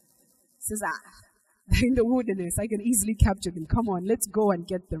Israelites. He says, they're in the wilderness. I can easily capture them. Come on, let's go and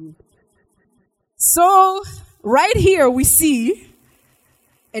get them. So, right here we see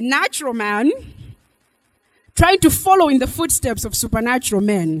a natural man trying to follow in the footsteps of supernatural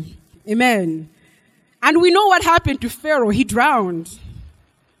men. Amen. And we know what happened to Pharaoh. He drowned.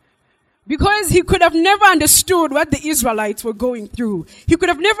 Because he could have never understood what the Israelites were going through. He could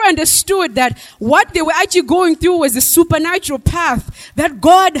have never understood that what they were actually going through was a supernatural path that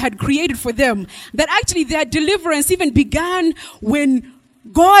God had created for them. That actually their deliverance even began when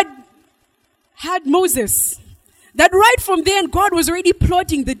God had Moses. That right from then, God was already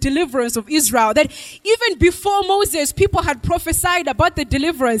plotting the deliverance of Israel. That even before Moses, people had prophesied about the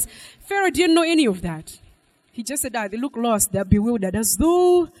deliverance. Pharaoh didn't know any of that. He just said, they look lost, they're bewildered, as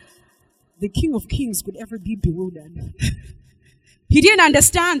though the King of Kings could ever be bewildered. He didn't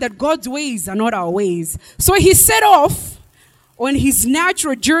understand that God's ways are not our ways. So he set off on his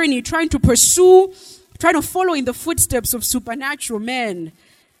natural journey, trying to follow in the footsteps of supernatural men.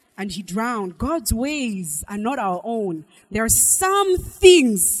 And he drowned. God's ways are not our own. There are some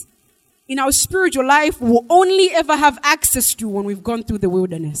things in our spiritual life we will only ever have access to when we've gone through the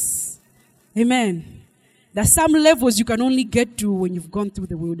wilderness. Amen. There are some levels you can only get to when you've gone through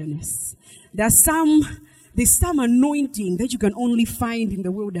the wilderness. There's some anointing that you can only find in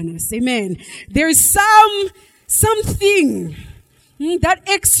the wilderness. Amen. There's something, that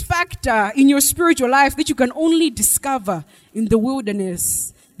X factor in your spiritual life that you can only discover in the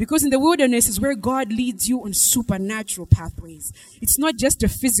wilderness. Because in the wilderness is where God leads you on supernatural pathways. It's not just a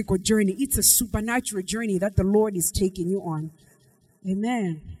physical journey. It's a supernatural journey that the Lord is taking you on.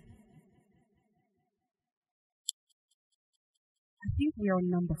 Amen. I think we are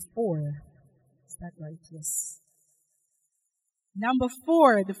on number 4. Is that right? Yes. Number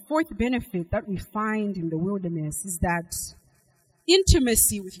 4, the fourth benefit that we find in the wilderness is that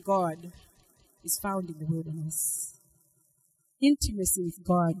intimacy with God is found in the wilderness. Intimacy with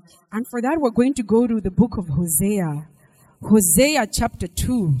God. And for that, we're going to go to the book of Hosea. Hosea chapter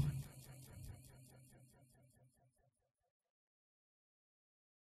 2.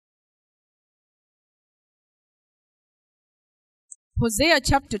 Hosea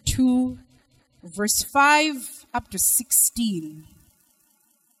chapter 2, verse 5 up to 16.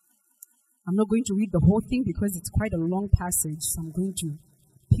 I'm not going to read the whole thing because it's quite a long passage, so I'm going to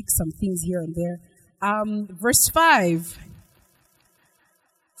pick some things here and there. Verse 5.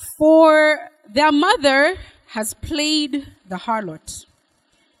 For their mother has played the harlot.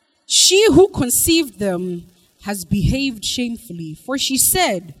 She who conceived them has behaved shamefully. For she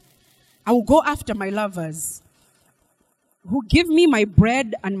said, I will go after my lovers, who give me my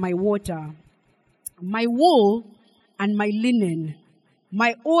bread and my water, my wool and my linen,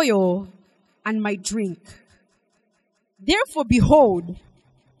 my oil and my drink. Therefore, behold,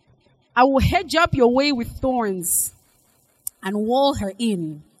 I will hedge up your way with thorns and wall her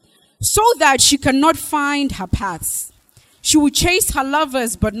in, so that she cannot find her paths. She will chase her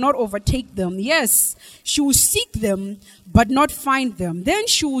lovers, but not overtake them. Yes, she will seek them, but not find them. Then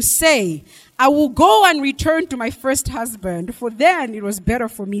she will say, I will go and return to my first husband, for then it was better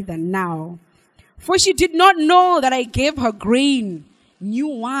for me than now. For she did not know that I gave her grain, new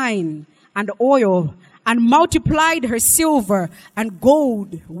wine, and oil, and multiplied her silver and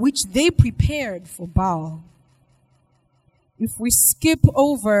gold, which they prepared for Baal. If we skip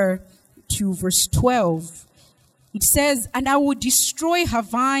over to verse 12, it says, and I will destroy her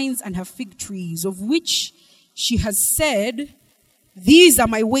vines and her fig trees, of which she has said, these are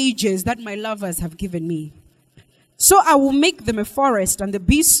my wages that my lovers have given me. So I will make them a forest, and the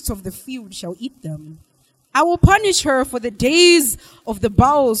beasts of the field shall eat them. I will punish her for the days of the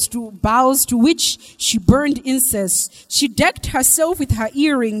bowls to which she burned incense. She decked herself with her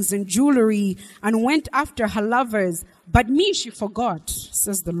earrings and jewelry and went after her lovers. But me she forgot,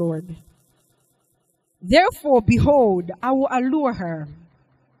 says the Lord. Therefore, behold, I will allure her.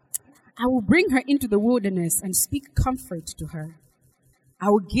 I will bring her into the wilderness and speak comfort to her. I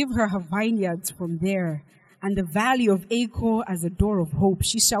will give her vineyards from there, and the valley of Achor as a door of hope.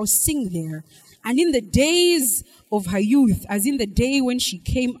 She shall sing there. And in the days of her youth, as in the day when she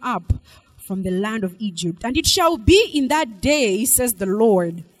came up from the land of Egypt. And it shall be in that day, says the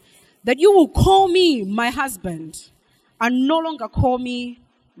Lord, that you will call me my husband, and no longer call me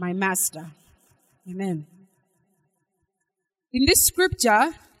my master. Amen. In this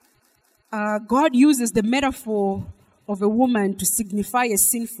scripture, God uses the metaphor of a woman to signify a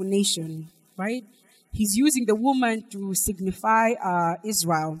sinful nation, right? He's using the woman to signify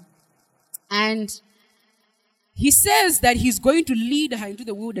Israel. And he says that he's going to lead her into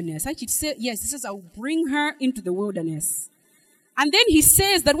the wilderness. Actually, he says, I'll bring her into the wilderness. And then he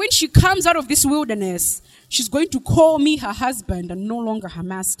says that when she comes out of this wilderness, she's going to call me her husband and no longer her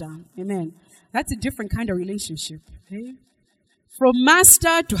master. Amen. That's a different kind of relationship. Okay? From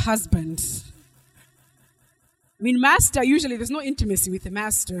master to husband. I mean, master, usually there's no intimacy with the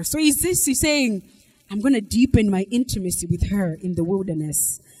master. So he's saying, I'm going to deepen my intimacy with her in the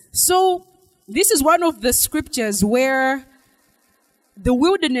wilderness. So this is one of the scriptures where the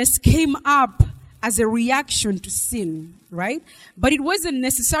wilderness came up as a reaction to sin, right? But it wasn't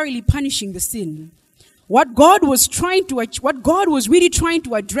necessarily punishing the sin. What God was really trying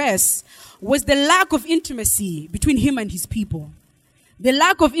to address was the lack of intimacy between him and his people. The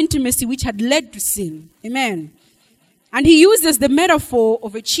lack of intimacy which had led to sin. Amen. And he uses the metaphor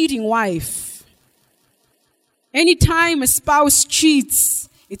of a cheating wife. Anytime a spouse cheats,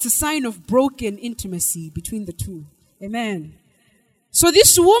 it's a sign of broken intimacy between the two. Amen. So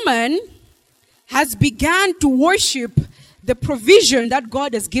this woman has begun to worship the provision that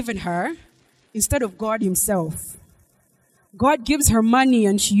God has given her instead of God himself. God gives her money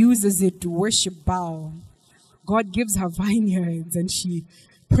and she uses it to worship Baal. God gives her vineyards and she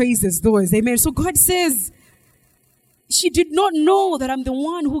praises those. Amen. So God says, she did not know that I'm the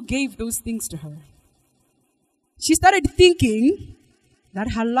one who gave those things to her. She started thinking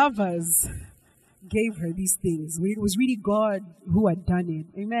that her lovers gave her these things, when it was really God who had done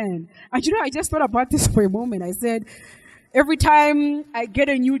it. Amen. And I just thought about this for a moment. I said, every time I get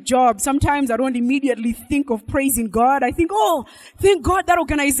a new job, sometimes I don't immediately think of praising God. I think, oh, thank God that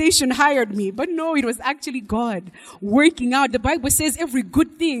organization hired me. But no, it was actually God working out. The Bible says every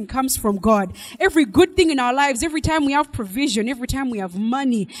good thing comes from God. Every good thing in our lives, every time we have provision, every time we have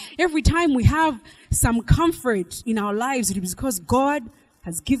money, every time we have some comfort in our lives, it is because God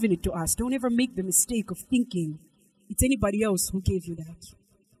has given it to us. Don't ever make the mistake of thinking it's anybody else who gave you that.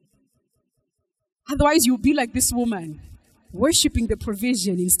 Otherwise, you'll be like this woman, worshiping the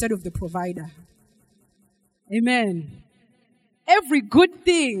provision instead of the provider. Amen. Every good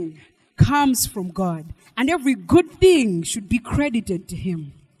thing comes from God, and every good thing should be credited to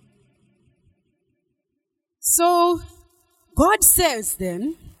him. So, God says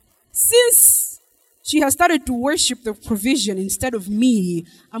then, since she has started to worship the provision instead of me,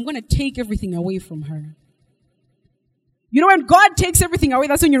 I'm going to take everything away from her. You know, when God takes everything away,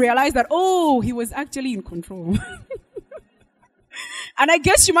 that's when you realize that, oh, he was actually in control. And I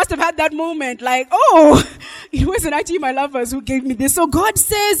guess she must have had that moment like, oh, it wasn't actually my lovers who gave me this. So God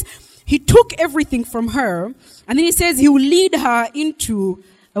says he took everything from her, and then he says he will lead her into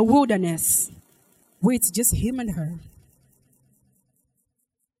a wilderness where it's just him and her.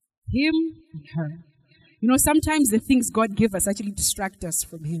 Him and her. You know, sometimes the things God gives us actually distract us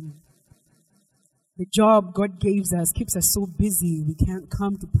from him. The job God gives us keeps us so busy we can't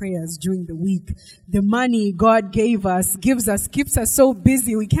come to prayers during the week. The money God keeps us so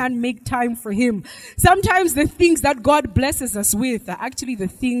busy we can't make time for him. Sometimes the things that God blesses us with are actually the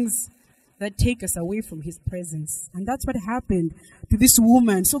things that take us away from his presence. And that's what happened to this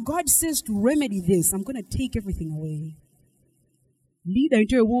woman. So God says to remedy this, I'm going to take everything away. Lead her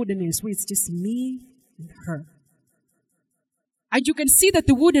into a wilderness where it's just me and her. And you can see that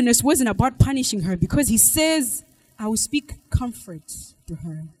the wilderness wasn't about punishing her, because he says, I will speak comfort to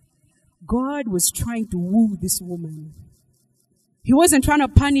her. God was trying to woo this woman. He wasn't trying to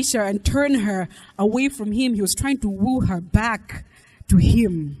punish her and turn her away from him. He was trying to woo her back to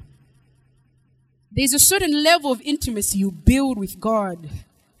him. There's a certain level of intimacy you build with God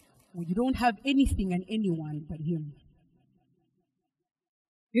when you don't have anything and anyone but him.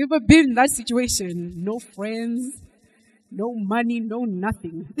 You ever been in that situation? No friends, no money, no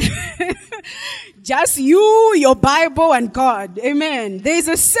nothing. Just you, your Bible, and God. Amen. There's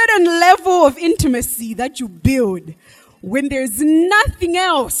a certain level of intimacy that you build when there's nothing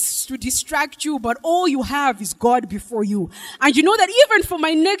else to distract you, but all you have is God before you. And you know that even for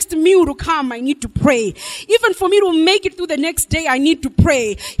my next meal to come, I need to pray. Even for me to make it through the next day, I need to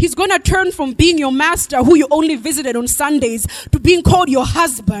pray. He's going to turn from being your master, who you only visited on Sundays, to being called your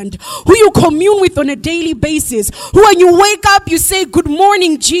husband, who you commune with on a daily basis, who when you wake up, you say, good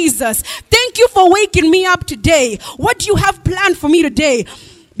morning, Jesus. Thank you for waking me up today. What do you have planned for me today?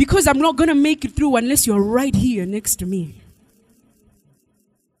 Because I'm not going to make it through unless you're right here next to me.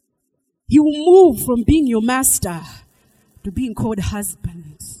 He will move from being your master to being called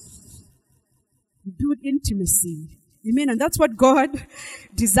husband. Build intimacy. Amen. And that's what God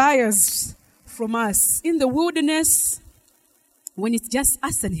desires from us. In the wilderness, when it's just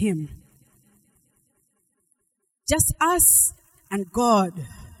us and him. Just us and God.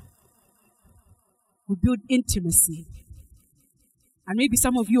 We build intimacy. And maybe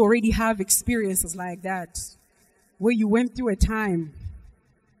some of you already have experiences like that, where you went through a time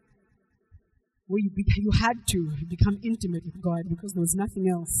where you had to become intimate with God because there was nothing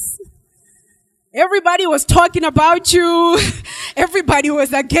else. Everybody was talking about you. everybody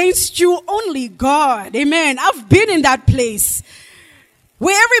was against you, only God. Amen. I've been in that place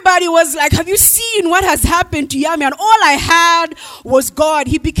where everybody was like, have you seen what has happened to Yami? And all I had was God.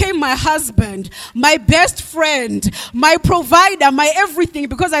 He became my husband, my best friend, my provider, my everything.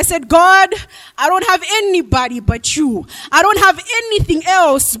 Because I said, God, I don't have anybody but you. I don't have anything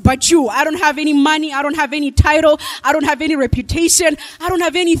else but you. I don't have any money. I don't have any title. I don't have any reputation. I don't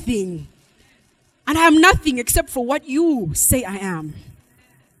have anything. And I am nothing except for what you say I am.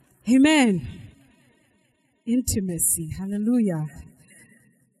 Amen. Intimacy. Hallelujah.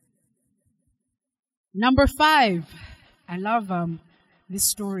 Number 5. I love this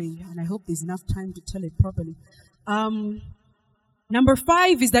story, and I hope there's enough time to tell it properly. Number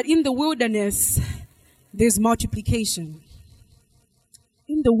 5 is that in the wilderness, there's multiplication.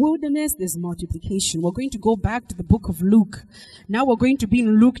 In the wilderness, there's multiplication. We're going to go back to the book of Luke. Now we're going to be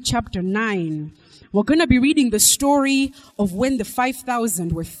in Luke chapter 9. We're going to be reading the story of when the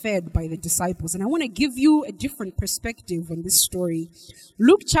 5,000 were fed by the disciples. And I want to give you a different perspective on this story.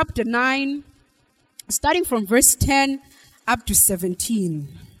 Luke chapter 9, starting from verse 10 up to 17.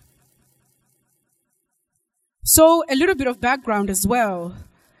 So a little bit of background as well.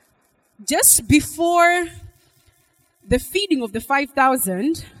 Just before the feeding of the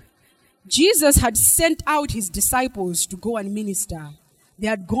 5,000, Jesus had sent out his disciples to go and minister. They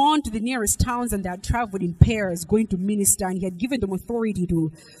had gone to the nearest towns and they had traveled in pairs going to minister, and he had given them authority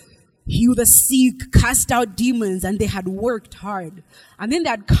to heal the sick, cast out demons, and they had worked hard. And then they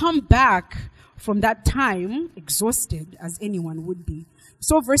had come back from that time exhausted, as anyone would be.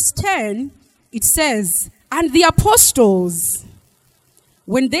 So verse 10, it says, and the apostles,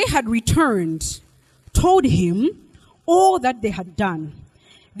 when they had returned, told him all that they had done.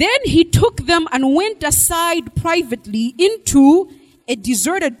 Then he took them and went aside privately into a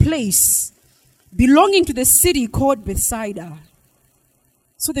deserted place belonging to the city called Bethsaida.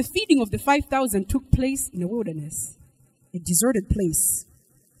 So the feeding of the 5,000 took place in a wilderness, a deserted place.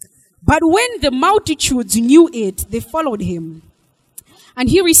 But when the multitudes knew it, they followed him. And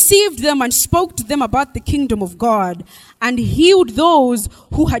he received them and spoke to them about the kingdom of God and healed those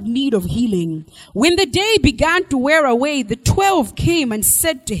who had need of healing. When the day began to wear away, the 12 came and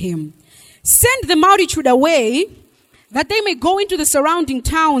said to him, send the multitude away that they may go into the surrounding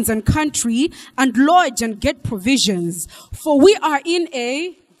towns and country and lodge and get provisions, for we are in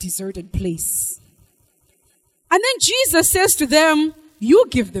a deserted place. And then Jesus says to them, you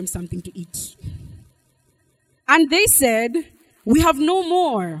give them something to eat. And they said, we have no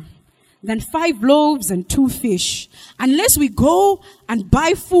more than 5 loaves and 2 fish, unless we go and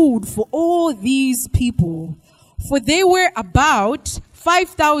buy food for all these people. For they were about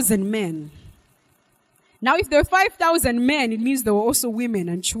 5,000 men. Now, if there were 5,000 men, it means there were also women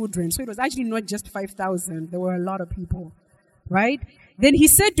and children. So it was actually not just 5,000. There were a lot of people, right? Then he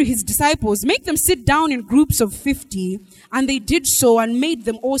said to his disciples, make them sit down in groups of 50. And they did so and made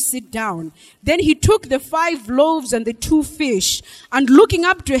them all sit down. Then he took the 5 loaves and the 2 fish, and looking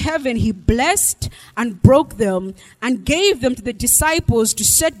up to heaven, he blessed and broke them and gave them to the disciples to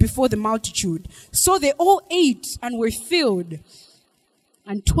set before the multitude. So they all ate and were filled.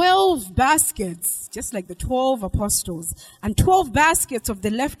 And 12 baskets, just like the 12 apostles, and 12 baskets of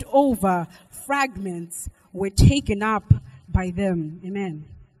the leftover fragments were taken up by them. Amen.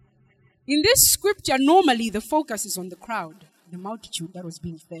 In this scripture, normally the focus is on the crowd, the multitude that was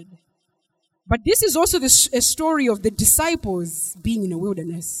being fed. But this is also a story of the disciples being in a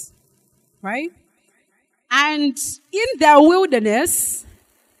wilderness, right? And in their wilderness,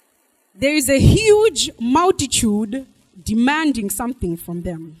 there is a huge multitude demanding something from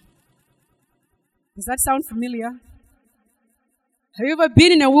them. Does that sound familiar? Have you ever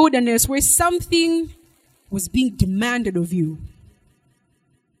been in a wilderness where something was being demanded of you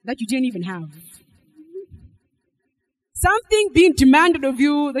that you didn't even have? Something being demanded of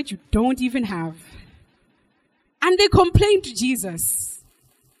you that you don't even have. And they complained to Jesus,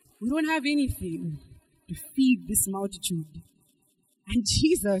 we don't have anything to feed this multitude. And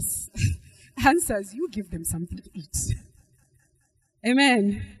Jesus answers, you give them something to eat.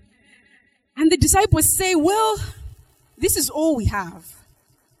 Amen. And the disciples say, well, this is all we have.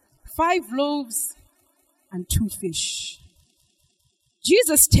 5 loaves and 2 fish.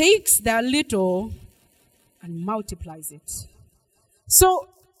 Jesus takes that little and multiplies it. So,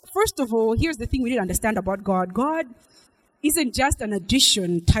 first of all, here's the thing we need to understand about God. God isn't just an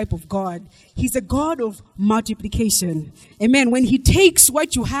addition type of God. He's a God of multiplication. Amen. When he takes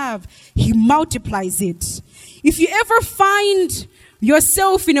what you have, he multiplies it. If you ever find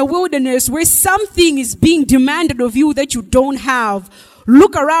yourself in a wilderness where something is being demanded of you that you don't have,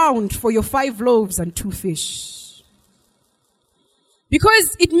 look around for your 5 loaves and 2 fish.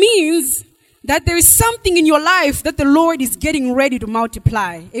 Because it means that there is something in your life that the Lord is getting ready to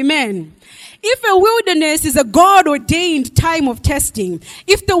multiply. Amen. If a wilderness is a God-ordained time of testing,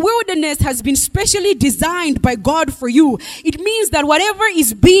 if the wilderness has been specially designed by God for you, it means that whatever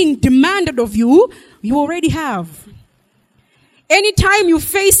is being demanded of you, you already have. Anytime you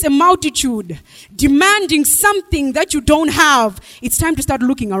face a multitude demanding something that you don't have, it's time to start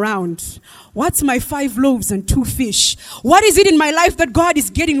looking around. What's my 5 loaves and 2 fish? What is it in my life that God is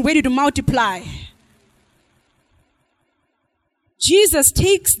getting ready to multiply? Jesus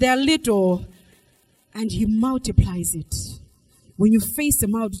takes their little and he multiplies it. When you face a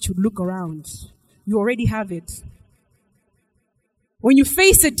multitude, look around. You already have it. When you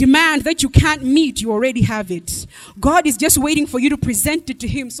face a demand that you can't meet, you already have it. God is just waiting for you to present it to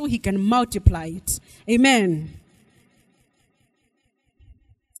him so he can multiply it. Amen.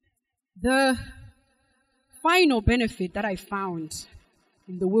 The final benefit that I found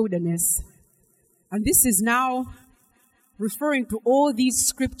in the wilderness, and this is now referring to all these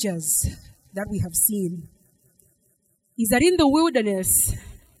scriptures that we have seen, is that in the wilderness,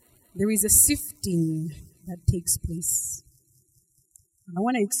 there is a sifting that takes place. And I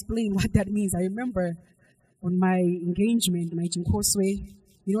want to explain what that means. I remember on my engagement, my Chinkoswe,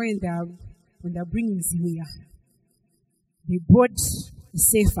 when they're bringing Zinia, they brought a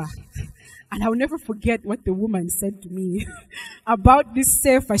sefer. And I'll never forget what the woman said to me about this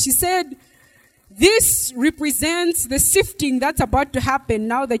sefer. She said, this represents the sifting that's about to happen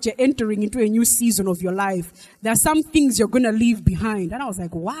now that you're entering into a new season of your life. There are some things you're going to leave behind. And I was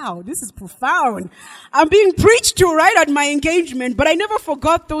like, wow, this is profound. I'm being preached to right at my engagement, but I never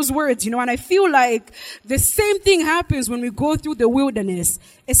forgot those words, and I feel like the same thing happens when we go through the wilderness.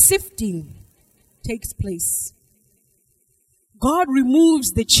 A sifting takes place. God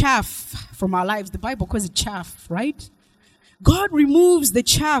removes the chaff from our lives. The Bible calls it chaff, right? God removes the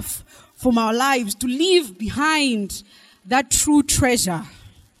chaff from our lives to leave behind that true treasure.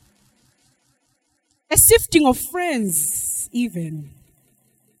 A sifting of friends, even.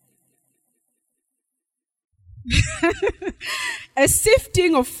 A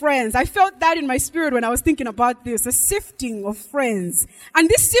sifting of friends. I felt that in my spirit when I was thinking about this. A sifting of friends. And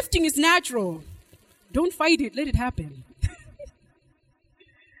this sifting is natural. Don't fight it. Let it happen.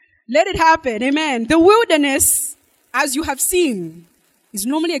 Let it happen. Amen. The wilderness, as you have seen, is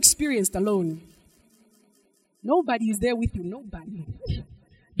normally experienced alone. Nobody is there with you. Nobody.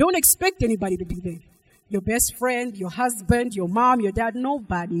 Don't expect anybody to be there. Your best friend, your husband, your mom, your dad,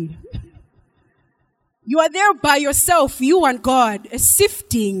 nobody. You are there by yourself, you and God. A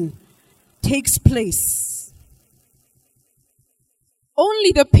sifting takes place.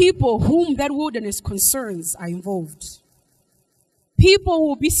 Only the people whom that wilderness concerns are involved. People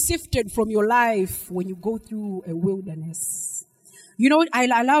will be sifted from your life when you go through a wilderness.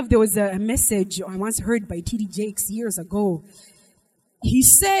 I love, there was a message I once heard by T.D. Jakes years ago. He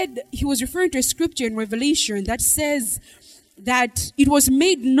said, he was referring to a scripture in Revelation that says that it was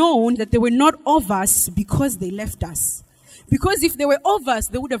made known that they were not of us because they left us. Because if they were of us,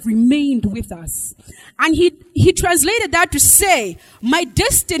 they would have remained with us. And he translated that to say, my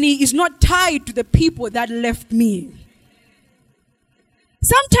destiny is not tied to the people that left me.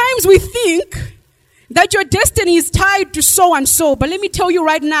 Sometimes we think that your destiny is tied to so and so. But let me tell you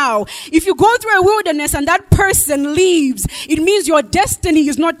right now, if you go through a wilderness and that person leaves, it means your destiny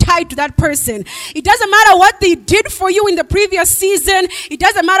is not tied to that person. It doesn't matter what they did for you in the previous season. It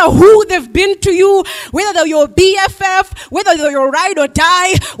doesn't matter who they've been to you, whether they're your BFF, whether they're your ride or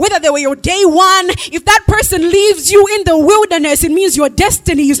die, whether they were your day one. If that person leaves you in the wilderness, it means your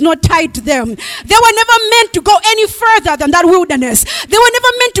destiny is not tied to them. They were never meant to go any further than that wilderness. They were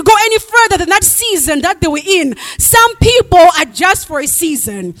never meant to go any further than that season that they were in. Some people are just for a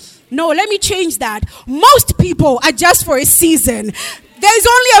season. No, let me change that. Most people are just for a season. There's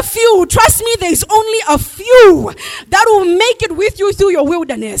only a few. Trust me, there's only a few that will make it with you through your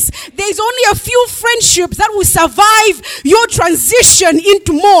wilderness. There's only a few friendships that will survive your transition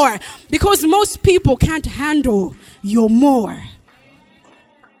into more, because most people can't handle your more.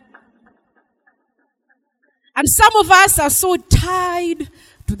 And some of us are so tied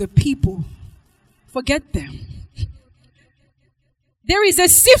to the people. Forget them. There is a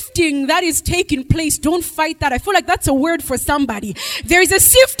sifting that is taking place. Don't fight that. I feel like that's a word for somebody. There is a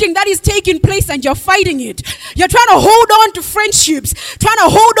sifting that is taking place and you're fighting it. You're trying to hold on to friendships, trying to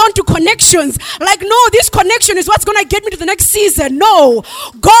hold on to connections. Like, no, this connection is what's going to get me to the next season. No,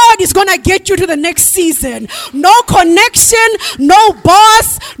 God is going to get you to the next season. No connection, no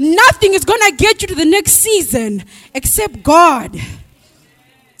boss, nothing is going to get you to the next season except God.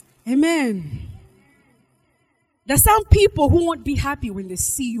 Amen. There's some people who won't be happy when they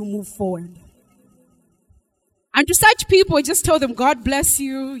see you move forward. And to such people, I just tell them, God bless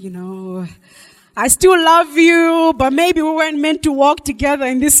you, I still love you, but maybe we weren't meant to walk together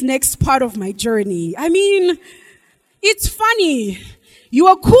in this next part of my journey. I mean, it's funny. You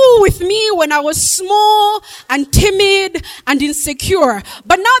were cool with me when I was small and timid and insecure.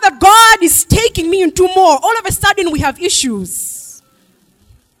 But now that God is taking me into more, all of a sudden we have issues.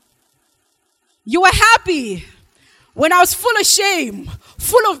 You were happy when I was full of shame,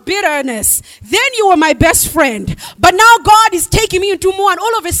 full of bitterness. Then you were my best friend. But now God is taking me into more, and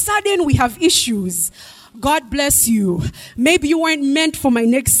all of a sudden we have issues. God bless you. Maybe you weren't meant for my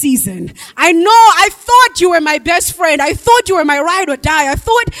next season. I thought you were my best friend. I thought you were my ride or die. I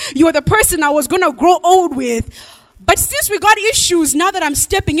thought you were the person I was going to grow old with. But since we got issues, now that I'm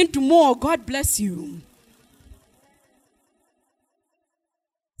stepping into more, God bless you.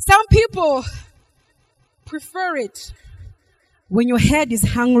 Some people prefer it when your head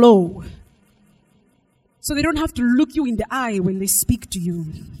is hung low, so they don't have to look you in the eye when they speak to you.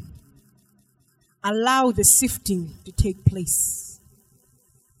 Allow the sifting to take place.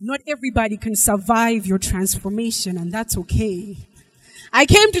 Not everybody can survive your transformation, and that's okay. I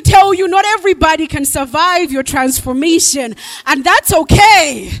came to tell you, not everybody can survive your transformation, and that's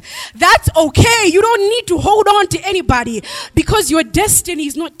okay. That's okay. You don't need to hold on to anybody, because your destiny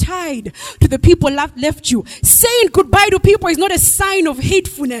is not tied to the people left you. Saying goodbye to people is not a sign of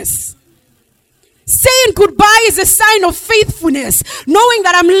hatefulness. Saying goodbye is a sign of faithfulness, knowing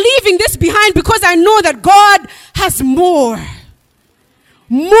that I'm leaving this behind because I know that God has more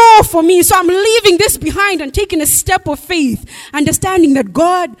for me. So I'm leaving this behind and taking a step of faith, understanding that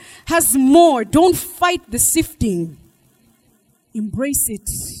God has more. Don't fight the sifting. Embrace it.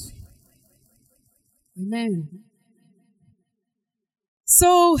 Amen.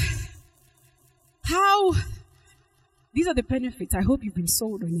 So, these are the benefits. I hope you've been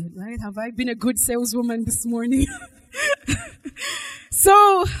sold on it, right? Have I been a good saleswoman this morning?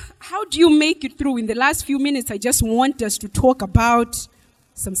 So, how do you make it through? In the last few minutes, I just want us to talk about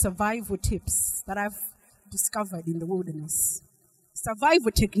some survival tips that I've discovered in the wilderness. Survival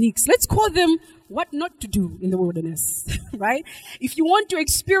techniques. Let's call them what not to do in the wilderness, right? If you want to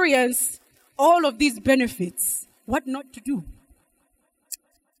experience all of these benefits, what not to do.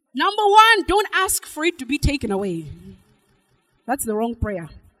 Number one, don't ask for it to be taken away. That's the wrong prayer.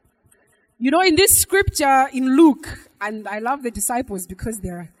 In this scripture in Luke, and I love the disciples because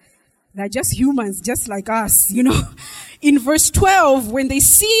they're just humans, just like us, In verse 12, when they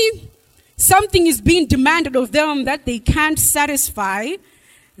see something is being demanded of them that they can't satisfy,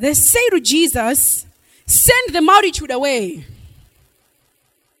 they say to Jesus, send the multitude away.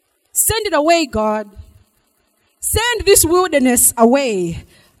 Send it away, God. Send this wilderness away.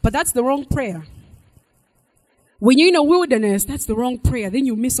 But that's the wrong prayer. When you're in a wilderness, that's the wrong prayer. Then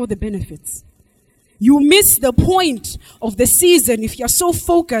you miss all the benefits. You miss the point of the season if you're so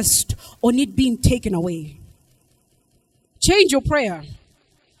focused on it being taken away. Change your prayer.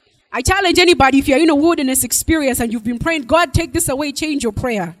 I challenge anybody, if you're in a wilderness experience and you've been praying, God, take this away, change your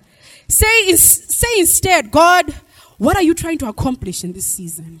prayer. Say instead, God, what are you trying to accomplish in this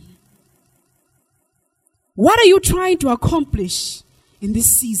season? What are you trying to accomplish in this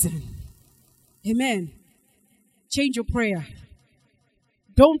season? Amen. Change your prayer.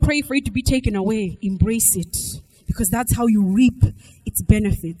 Don't pray for it to be taken away. Embrace it, because that's how you reap its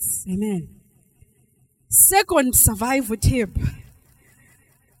benefits. Amen. Second survival tip.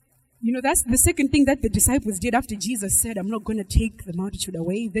 That's the second thing that the disciples did after Jesus said, I'm not going to take the multitude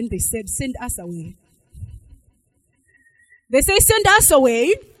away. Then they said, send us away. They say, send us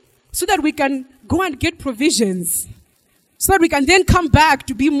away so that we can go and get provisions, so that we can then come back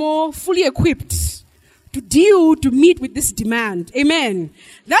to be more fully equipped to meet with this demand. Amen.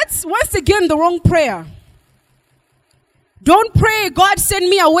 That's once again the wrong prayer. Don't pray, God, send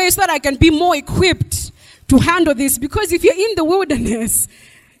me away so that I can be more equipped to handle this. Because if you're in the wilderness,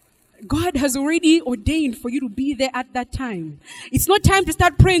 God has already ordained for you to be there at that time. It's not time to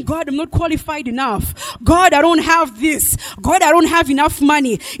start praying, God, I'm not qualified enough. God, I don't have this. God, I don't have enough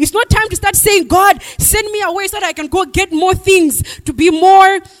money. It's not time to start saying, God, send me away so that I can go get more things to be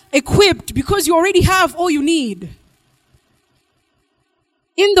more equipped, because you already have all you need.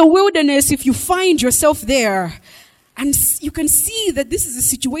 In the wilderness, if you find yourself there and you can see that this is a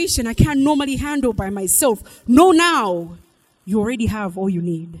situation I can't normally handle by myself, know now you already have all you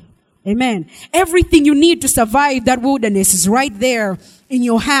need. Amen. Everything you need to survive that wilderness is right there in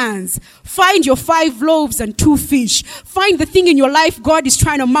your hands. Find your 5 loaves and 2 fish. Find the thing in your life God is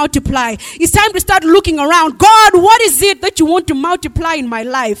trying to multiply. It's time to start looking around. God, what is it that you want to multiply in my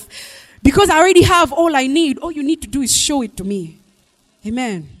life? Because I already have all I need. All you need to do is show it to me.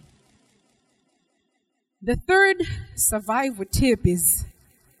 Amen. The third survival tip is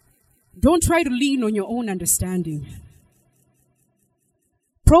don't try to lean on your own understanding.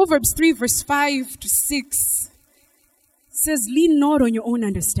 Proverbs 3 verse 5 to 6 says, lean not on your own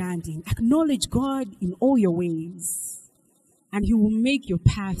understanding. Acknowledge God in all your ways, and He will make your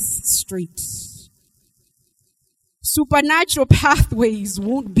paths straight. Supernatural pathways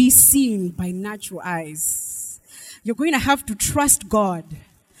won't be seen by natural eyes. You're going to have to trust God.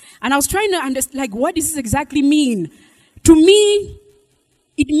 And I was trying to understand, what does this exactly mean? To me,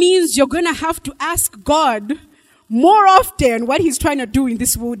 it means you're going to have to ask God more often what He's trying to do in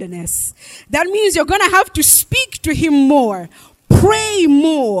this wilderness. That means you're going to have to speak to Him more, pray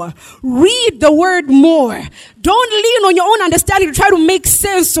more, read the Word more. Don't lean on your own understanding to try to make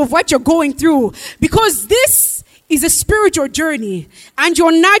sense of what you're going through, because this is a spiritual journey, and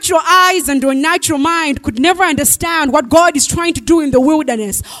your natural eyes and your natural mind could never understand what God is trying to do in the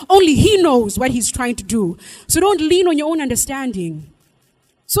wilderness. Only He knows what He's trying to do. So don't lean on your own understanding.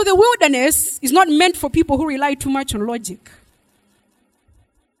 So the wilderness is not meant for people who rely too much on logic.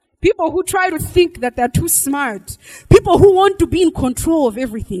 People who try to think that they're too smart. People who want to be in control of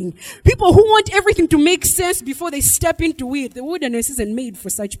everything. People who want everything to make sense before they step into it. The wilderness isn't made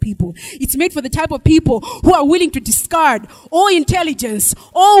for such people. It's made for the type of people who are willing to discard all intelligence,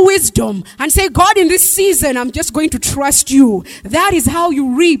 all wisdom, and say, God, in this season, I'm just going to trust you. That is how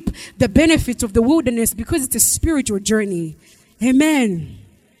you reap the benefits of the wilderness, because it's a spiritual journey. Amen.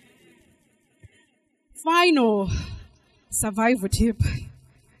 Final survival tip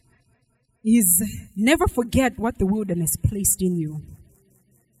is never forget what the wilderness placed in you.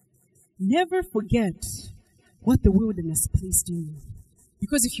 Never forget what the wilderness placed in you.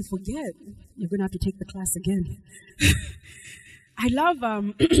 Because if you forget, you're going to have to take the class again. I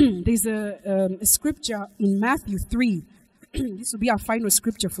love, there's a scripture in Matthew 3. This will be our final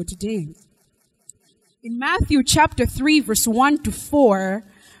scripture for today. In Matthew chapter 3, verse 1 to 4,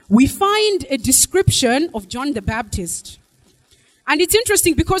 we find a description of John the Baptist. And it's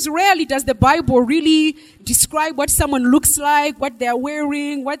interesting because rarely does the Bible really describe what someone looks like, what they're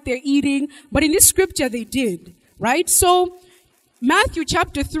wearing, what they're eating. But in this scripture, they did, right? So, Matthew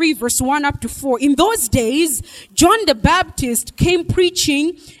chapter 3, verse 1 up to 4. In those days, John the Baptist came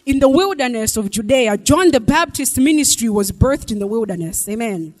preaching in the wilderness of Judea. John the Baptist's ministry was birthed in the wilderness.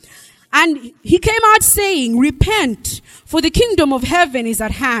 Amen. And he came out saying, repent, for the kingdom of heaven is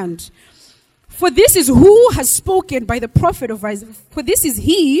at hand. For this is who has spoken by the prophet of Isaiah. For this is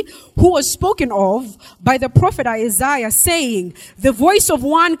he who was spoken of by the prophet Isaiah, saying, the voice of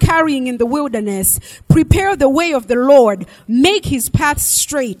one carrying in the wilderness, prepare the way of the Lord, make his path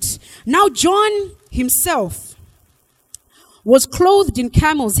straight. Now John himself was clothed in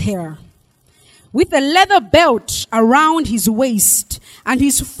camel's hair, with a leather belt around his waist, and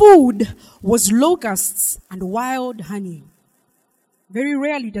his food was locusts and wild honey. Very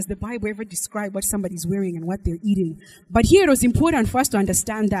rarely does the Bible ever describe what somebody's wearing and what they're eating. But here it was important for us to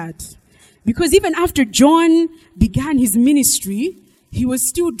understand that. Because even after John began his ministry, he was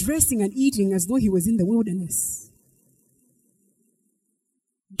still dressing and eating as though he was in the wilderness.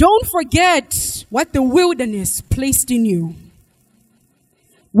 Don't forget what the wilderness placed in you.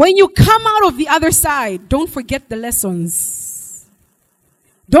 When you come out of the other side, don't forget the lessons.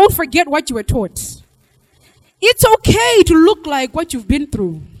 Don't forget what you were taught. It's okay to look like what you've been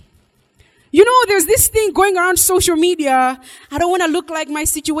through. You know, there's this thing going around social media. I don't want to look like my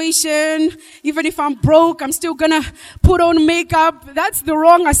situation. Even if I'm broke, I'm still going to put on makeup. That's the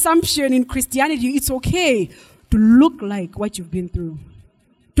wrong assumption in Christianity. It's okay to look like what you've been through.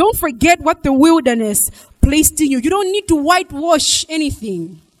 Don't forget what the wilderness placed in you. You don't need to whitewash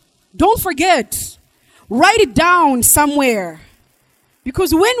anything. Don't forget. Write it down somewhere.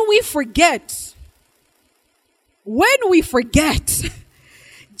 Because when we forget,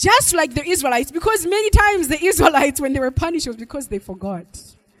 just like the Israelites, because many times the Israelites, when they were punished, was because they forgot.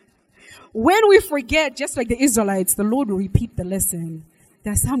 When we forget, just like the Israelites, the Lord will repeat the lesson.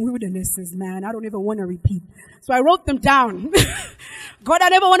 There are some wildernesses, man, I don't ever want to repeat. So I wrote them down. God, I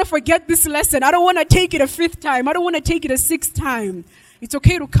never want to forget this lesson. I don't want to take it a fifth time. I don't want to take it a sixth time. It's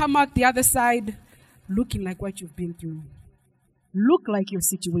okay to come out the other side looking like what you've been through. Look like your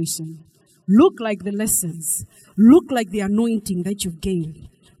situation. Look like the lessons. Look like the anointing that you've gained.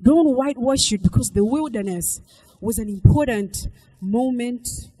 Don't whitewash it, because the wilderness was an important moment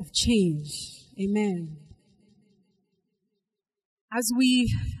of change. Amen. As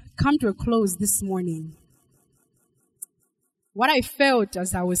we come to a close this morning, what I felt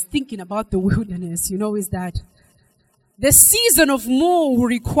as I was thinking about the wilderness, is that The season of more will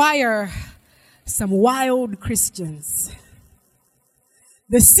require some wild Christians.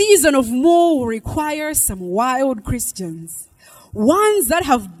 The season of more will require some wild Christians. Ones that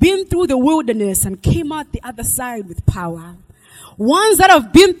have been through the wilderness and came out the other side with power. Ones that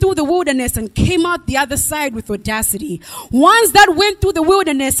have been through the wilderness and came out the other side with audacity. Ones that went through the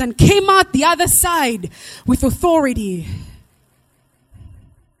wilderness and came out the other side with authority.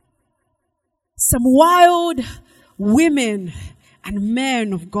 Some wild women and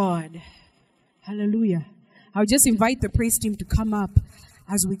men of God. Hallelujah. I'll just invite the praise team to come up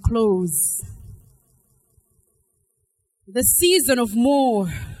as we close. The season of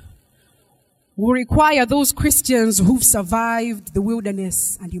more will require those Christians who've survived the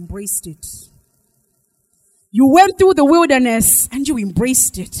wilderness and embraced it. You went through the wilderness and you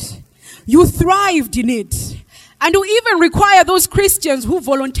embraced it. You thrived in it. And will even require those Christians who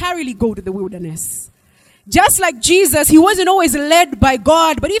voluntarily go to the wilderness. Just like Jesus, he wasn't always led by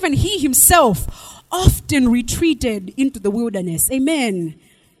God, but even he himself often retreated into the wilderness. Amen.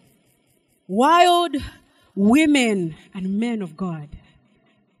 Wild women and men of God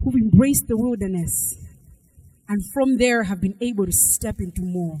who've embraced the wilderness and from there have been able to step into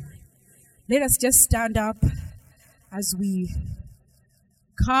more. Let us just stand up as we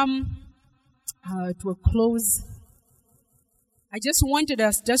come to a close. I just wanted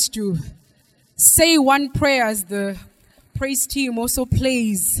us just to say one prayer as the praise team also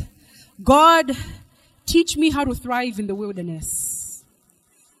plays. God, teach me how to thrive in the wilderness.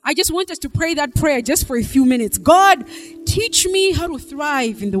 I just want us to pray that prayer just for a few minutes. God, teach me how to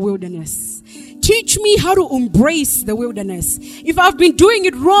thrive in the wilderness. Teach me how to embrace the wilderness. If I've been doing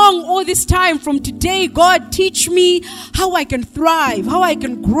it wrong all this time, from today, God, teach me how I can thrive, how I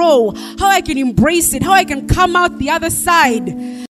can grow, how I can embrace it, how I can come out the other side.